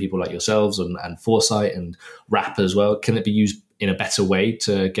coming from people like yourselves and Foresight and RAP as well, can it be used in a better way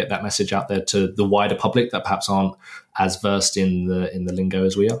to get that message out there to the wider public that perhaps aren't as versed in the lingo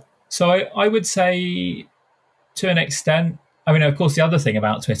as we are? So I would say, to an extent, I mean, of course, the other thing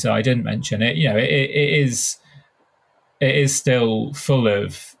about Twitter, I didn't mention it. It is still full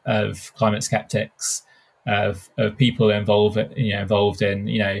of climate skeptics, of people involved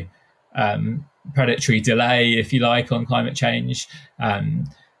in predatory delay, if you like, on climate change.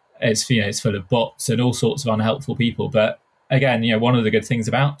 It's full of bots and all sorts of unhelpful people. But again, one of the good things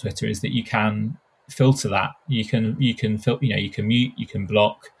about Twitter is that you can filter that. You can you can mute, you can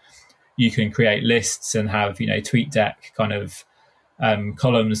block. You can create lists and have, TweetDeck kind of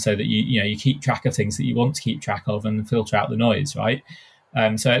columns so that you keep track of things that you want to keep track of and filter out the noise, right?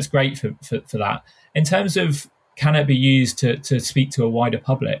 So it's great for that. In terms of can it be used to speak to a wider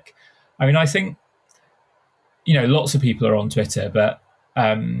public? I mean, I think, lots of people are on Twitter, but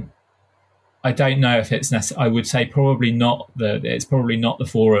I don't know if it's necessary. I would say probably not it's probably not the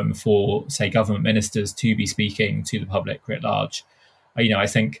forum for, say, government ministers to be speaking to the public writ large. I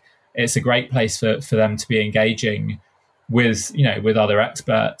think it's a great place for them to be engaging with other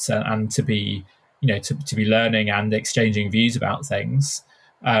experts and to be to be learning and exchanging views about things,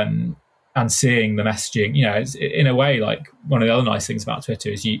 and seeing the messaging. It's, in a way, like one of the other nice things about Twitter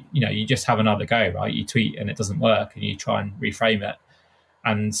is you just have another go, right? You tweet and it doesn't work and you try and reframe it,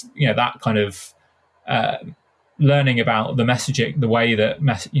 and that kind of learning about the messaging, the way that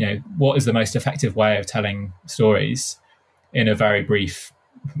what is the most effective way of telling stories in a very brief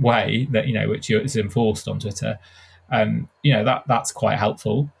way that which is enforced on Twitter. That's quite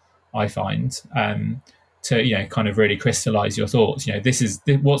helpful, I find, to kind of really crystallize your thoughts.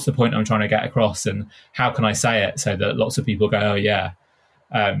 What's the point I'm trying to get across, and how can I say it so that lots of people go, oh yeah.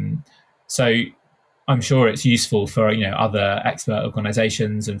 So I'm sure it's useful for other expert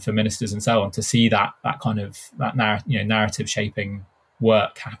organizations and for ministers and so on to see that kind of narrative shaping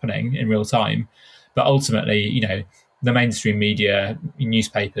work happening in real time. But ultimately, the mainstream media,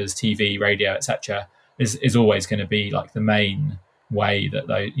 newspapers, TV, radio, etc., is always going to be like the main way that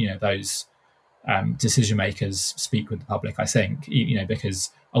those decision makers speak with the public. I think because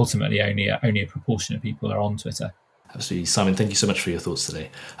ultimately only a proportion of people are on Twitter. Absolutely. Simon, thank you so much for your thoughts today.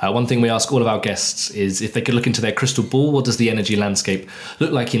 One thing we ask all of our guests is if they could look into their crystal ball, what does the energy landscape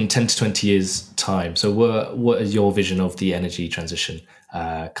look like in 10 to 20 years' time? So what is your vision of the energy transition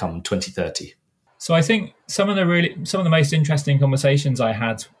come 2030? So I think some of the most interesting conversations I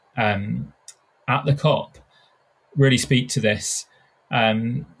had at the COP really speak to this.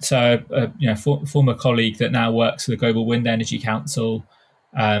 So, former colleague that now works for the Global Wind Energy Council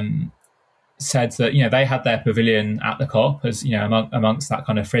said that they had their pavilion at the COP as amongst that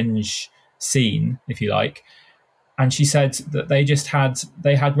kind of fringe scene, if you like. And she said that they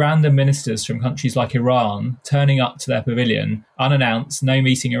had random ministers from countries like Iran turning up to their pavilion unannounced, no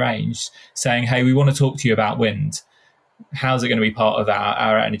meeting arranged, saying, "Hey, we want to talk to you about wind. How's it going to be part of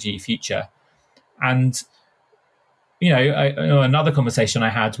our energy future?" And another conversation I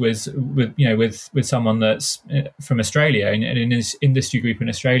had was with someone that's from Australia, in an industry group in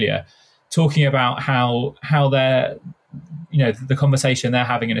Australia, talking about how they're the conversation they're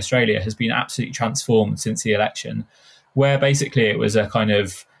having in Australia has been absolutely transformed since the election, where basically it was a kind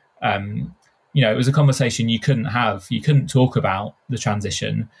of, it was a conversation you couldn't have. You couldn't talk about the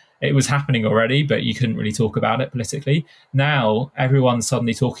transition. It was happening already, but you couldn't really talk about it politically. Now everyone's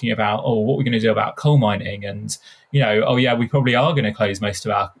suddenly talking about, what we're going to do about coal mining, and we probably are going to close most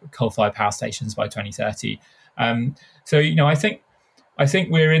of our coal-fired power stations by 2030. I think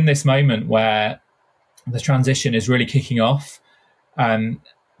we're in this moment where the transition is really kicking off. A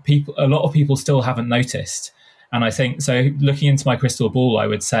lot of people still haven't noticed. And I think, so looking into my crystal ball, I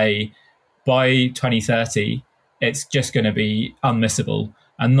would say by 2030, it's just going to be unmissable,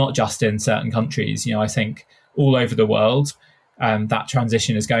 and not just in certain countries. I think all over the world, that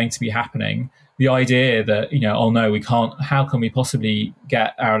transition is going to be happening. The idea that, we can't, how can we possibly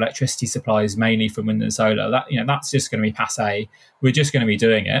get our electricity supplies mainly from wind and solar? That's just going to be passé. We're just going to be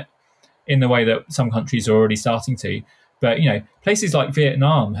doing it in the way that some countries are already starting to. But, places like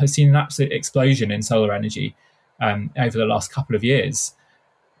Vietnam have seen an absolute explosion in solar energy over the last couple of years.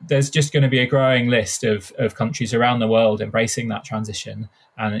 There's just going to be a growing list of countries around the world embracing that transition.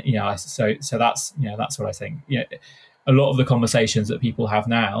 And, so that's what I think. A lot of the conversations that people have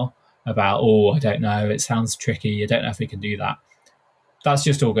now about, I don't know, it sounds tricky, I don't know if we can do that, that's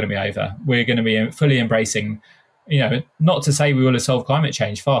just all going to be over. We're going to be fully embracing, not to say we will have solved climate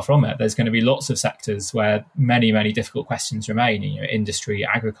change, far from it. There's going to be lots of sectors where many, many difficult questions remain, industry,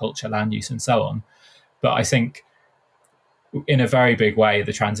 agriculture, land use, and so on. But I think in a very big way,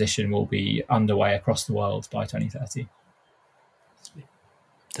 the transition will be underway across the world by 2030.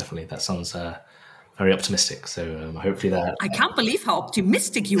 Definitely. That sounds very optimistic. So hopefully that... I can't believe how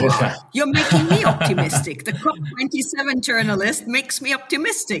optimistic you are. You're making me optimistic. The COP27 journalist makes me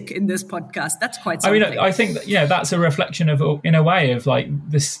optimistic in this podcast. That's quite something. I think that, that's a reflection of, in a way, of like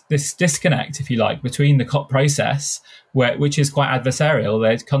this disconnect, if you like, between the COP process, which is quite adversarial.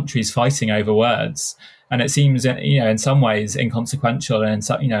 There's countries fighting over words. And it seems, in some ways inconsequential, and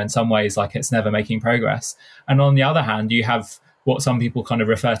in some ways like it's never making progress. And on the other hand, you have what some people kind of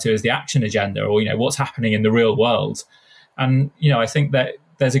refer to as the action agenda, or what's happening in the real world. And I think that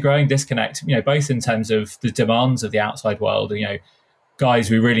there's a growing disconnect, both in terms of the demands of the outside world, guys,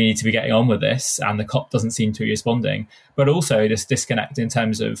 we really need to be getting on with this, and the COP doesn't seem to be responding, but also this disconnect in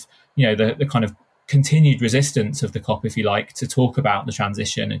terms of the kind of continued resistance of the COP, if you like, to talk about the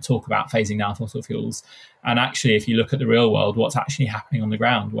transition and talk about phasing down fossil fuels. And actually, if you look at the real world, what's actually happening on the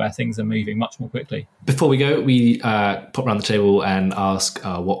ground, where things are moving much more quickly. Before we go, we pop around the table and ask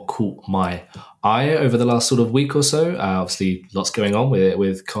what caught my eye over the last sort of week or so. Obviously, lots going on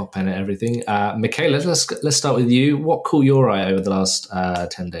with COP and everything. Michaela, let's start with you. What caught your eye over the last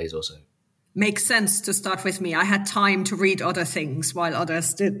 10 days or so? Makes sense to start with me. I had time to read other things while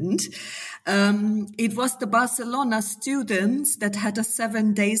others didn't. It was the Barcelona students that had a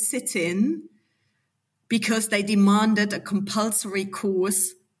 7-day sit-in because they demanded a compulsory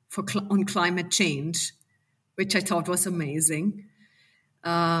course on climate change, which I thought was amazing,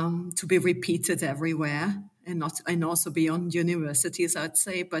 to be repeated everywhere and also beyond universities, I'd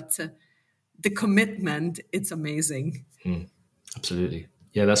say. But the commitment, it's amazing. Absolutely.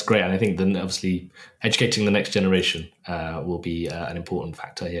 Yeah, that's great. And I think then obviously educating the next generation will be an important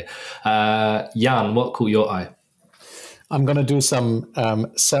factor here. Jan, what caught your eye? I'm going to do some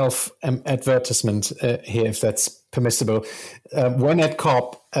self-advertisement here, if that's permissible. When at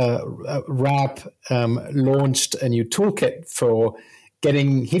COP, RAB launched a new toolkit for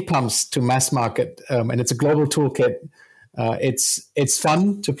getting heat pumps to mass market, and it's a global toolkit. It's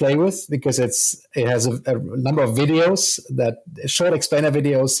fun to play with because it has a number of videos, short explainer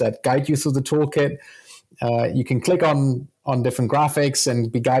videos that guide you through the toolkit. You can click on different graphics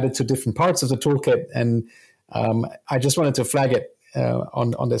and be guided to different parts of the toolkit. And I just wanted to flag it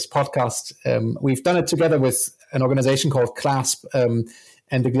on this podcast. We've done it together with an organization called CLASP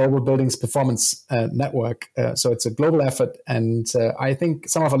and the Global Buildings Performance Network. So it's a global effort, and I think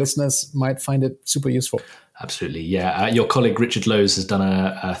some of our listeners might find it super useful. Absolutely, yeah. Your colleague Richard Lowes has done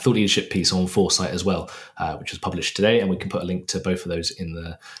a thought leadership piece on foresight as well, which was published today, and we can put a link to both of those in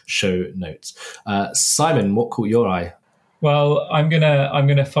the show notes. Simon, what caught your eye? Well, I'm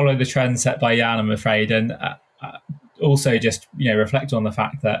gonna follow the trend set by Jan, I'm afraid, and also just reflect on the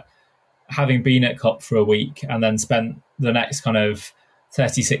fact that having been at COP for a week and then spent the next kind of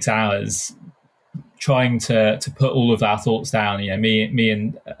 36 hours trying to put all of our thoughts down, me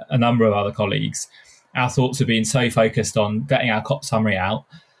and a number of other colleagues, our thoughts have been so focused on getting our COP summary out,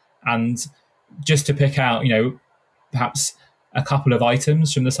 and just to pick out, perhaps a couple of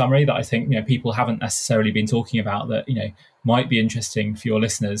items from the summary that I think people haven't necessarily been talking about that might be interesting for your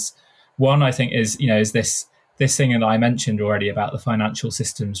listeners. One, I think, is this thing that I mentioned already about the financial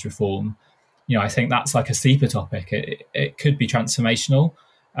systems reform. I think that's like a sleeper topic. It could be transformational.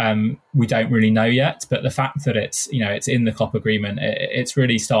 We don't really know yet, but the fact that it's in the COP agreement, it's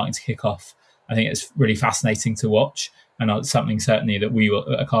really starting to kick off. I think it's really fascinating to watch, and it's something certainly that we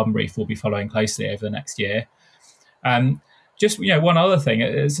will, at Carbon Brief, will be following closely over the next year. Just one other thing,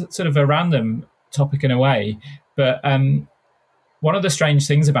 it's sort of a random topic in a way, but one of the strange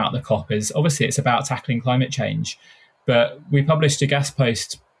things about the COP is obviously it's about tackling climate change, but we published a guest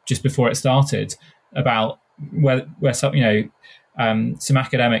post just before it started about where some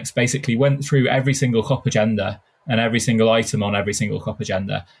academics basically went through every single COP agenda and every single item on every single COP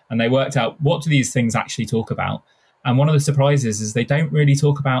agenda, and they worked out what do these things actually talk about. And one of the surprises is they don't really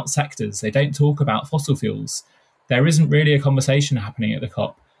talk about sectors. They don't talk about fossil fuels. There isn't really a conversation happening at the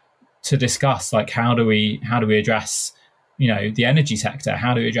COP to discuss like how do we address the energy sector,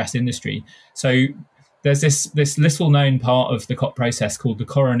 how do we address industry. So there's this little known part of the COP process called the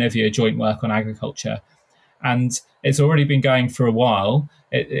Coronivia Joint Work on Agriculture, and it's already been going for a while.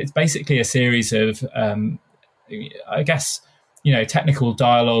 It's basically a series of technical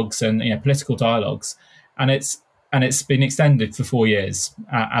dialogues and political dialogues, and it's been extended for 4 years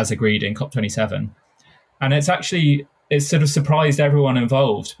as agreed in COP27, and it's sort of surprised everyone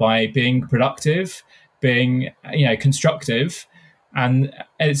involved by being productive, being constructive, and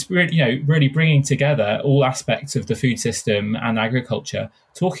it's really bringing together all aspects of the food system and agriculture,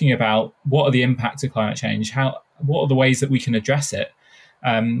 talking about what are the impacts of climate change, what are the ways that we can address it.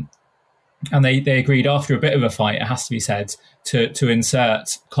 And they agreed, after a bit of a fight, it has to be said, to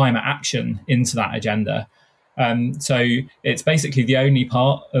insert climate action into that agenda. So it's basically the only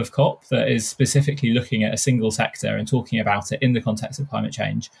part of COP that is specifically looking at a single sector and talking about it in the context of climate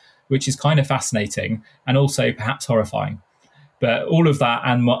change, which is kind of fascinating and also perhaps horrifying. But all of that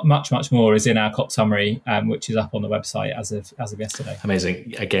and much, much more is in our COP summary, which is up on the website as of yesterday.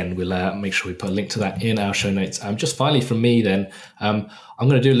 Amazing. Again, we'll make sure we put a link to that in our show notes. Just finally from me then, I'm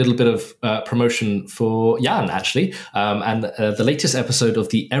going to do a little bit of promotion for Jan, actually, and the latest episode of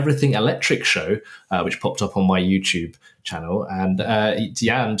the Everything Electric show, which popped up on my YouTube channel, and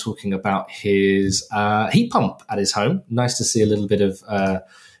Jan talking about his heat pump at his home. Nice to see a little bit of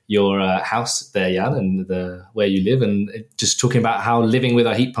your house there, Jan, and where you live, and just talking about how living with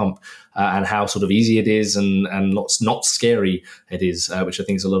a heat pump and how sort of easy it is and not scary it is, which I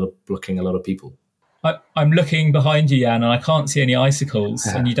think is blocking a lot of people. I'm looking behind you, Jan, and I can't see any icicles,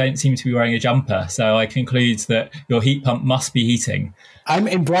 and you don't seem to be wearing a jumper, so I conclude that your heat pump must be heating. I'm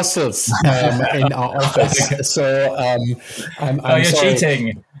in Brussels in our office, so I'm you're sorry.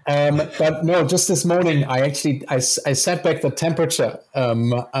 cheating. But no, just this morning, I set back the temperature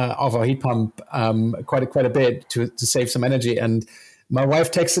of our heat pump quite a bit to save some energy. And my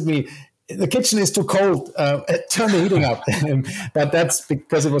wife texted me, "The kitchen is too cold. Turn the heating up." But that's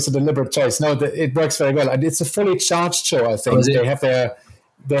because it was a deliberate choice. No, it works very well, and it's a fully charged show. I think they have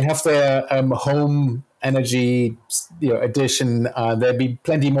their home energy edition. There'll be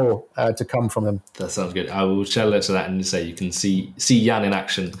plenty more to come from them. That sounds good. I will share links to that and say you can see Jan in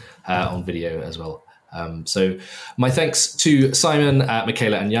action on video as well. So my thanks to Simon,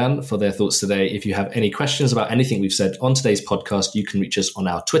 Michaela and Jan for their thoughts today. If you have any questions about anything we've said on today's podcast, you can reach us on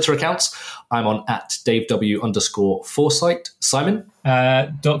our Twitter accounts. I'm on @DaveW_Foresight. Simon?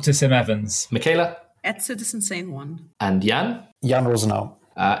 Dr. Sim Evans. Michaela? @CitizenSane1. And Jan? Jan Rosenau.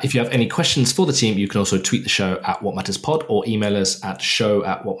 If you have any questions for the team, you can also tweet the show @WhatMattersPod or email us at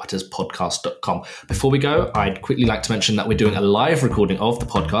show@whatmatterspodcast.com. Before we go, I'd quickly like to mention that we're doing a live recording of the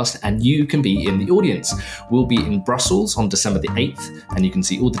podcast and you can be in the audience. We'll be in Brussels on December the 8th, and you can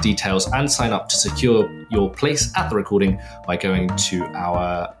see all the details and sign up to secure your place at the recording by going to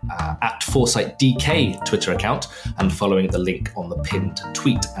our @ForesightDK Twitter account and following the link on the pinned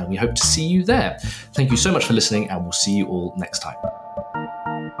tweet. And we hope to see you there. Thank you so much for listening, and we'll see you all next time.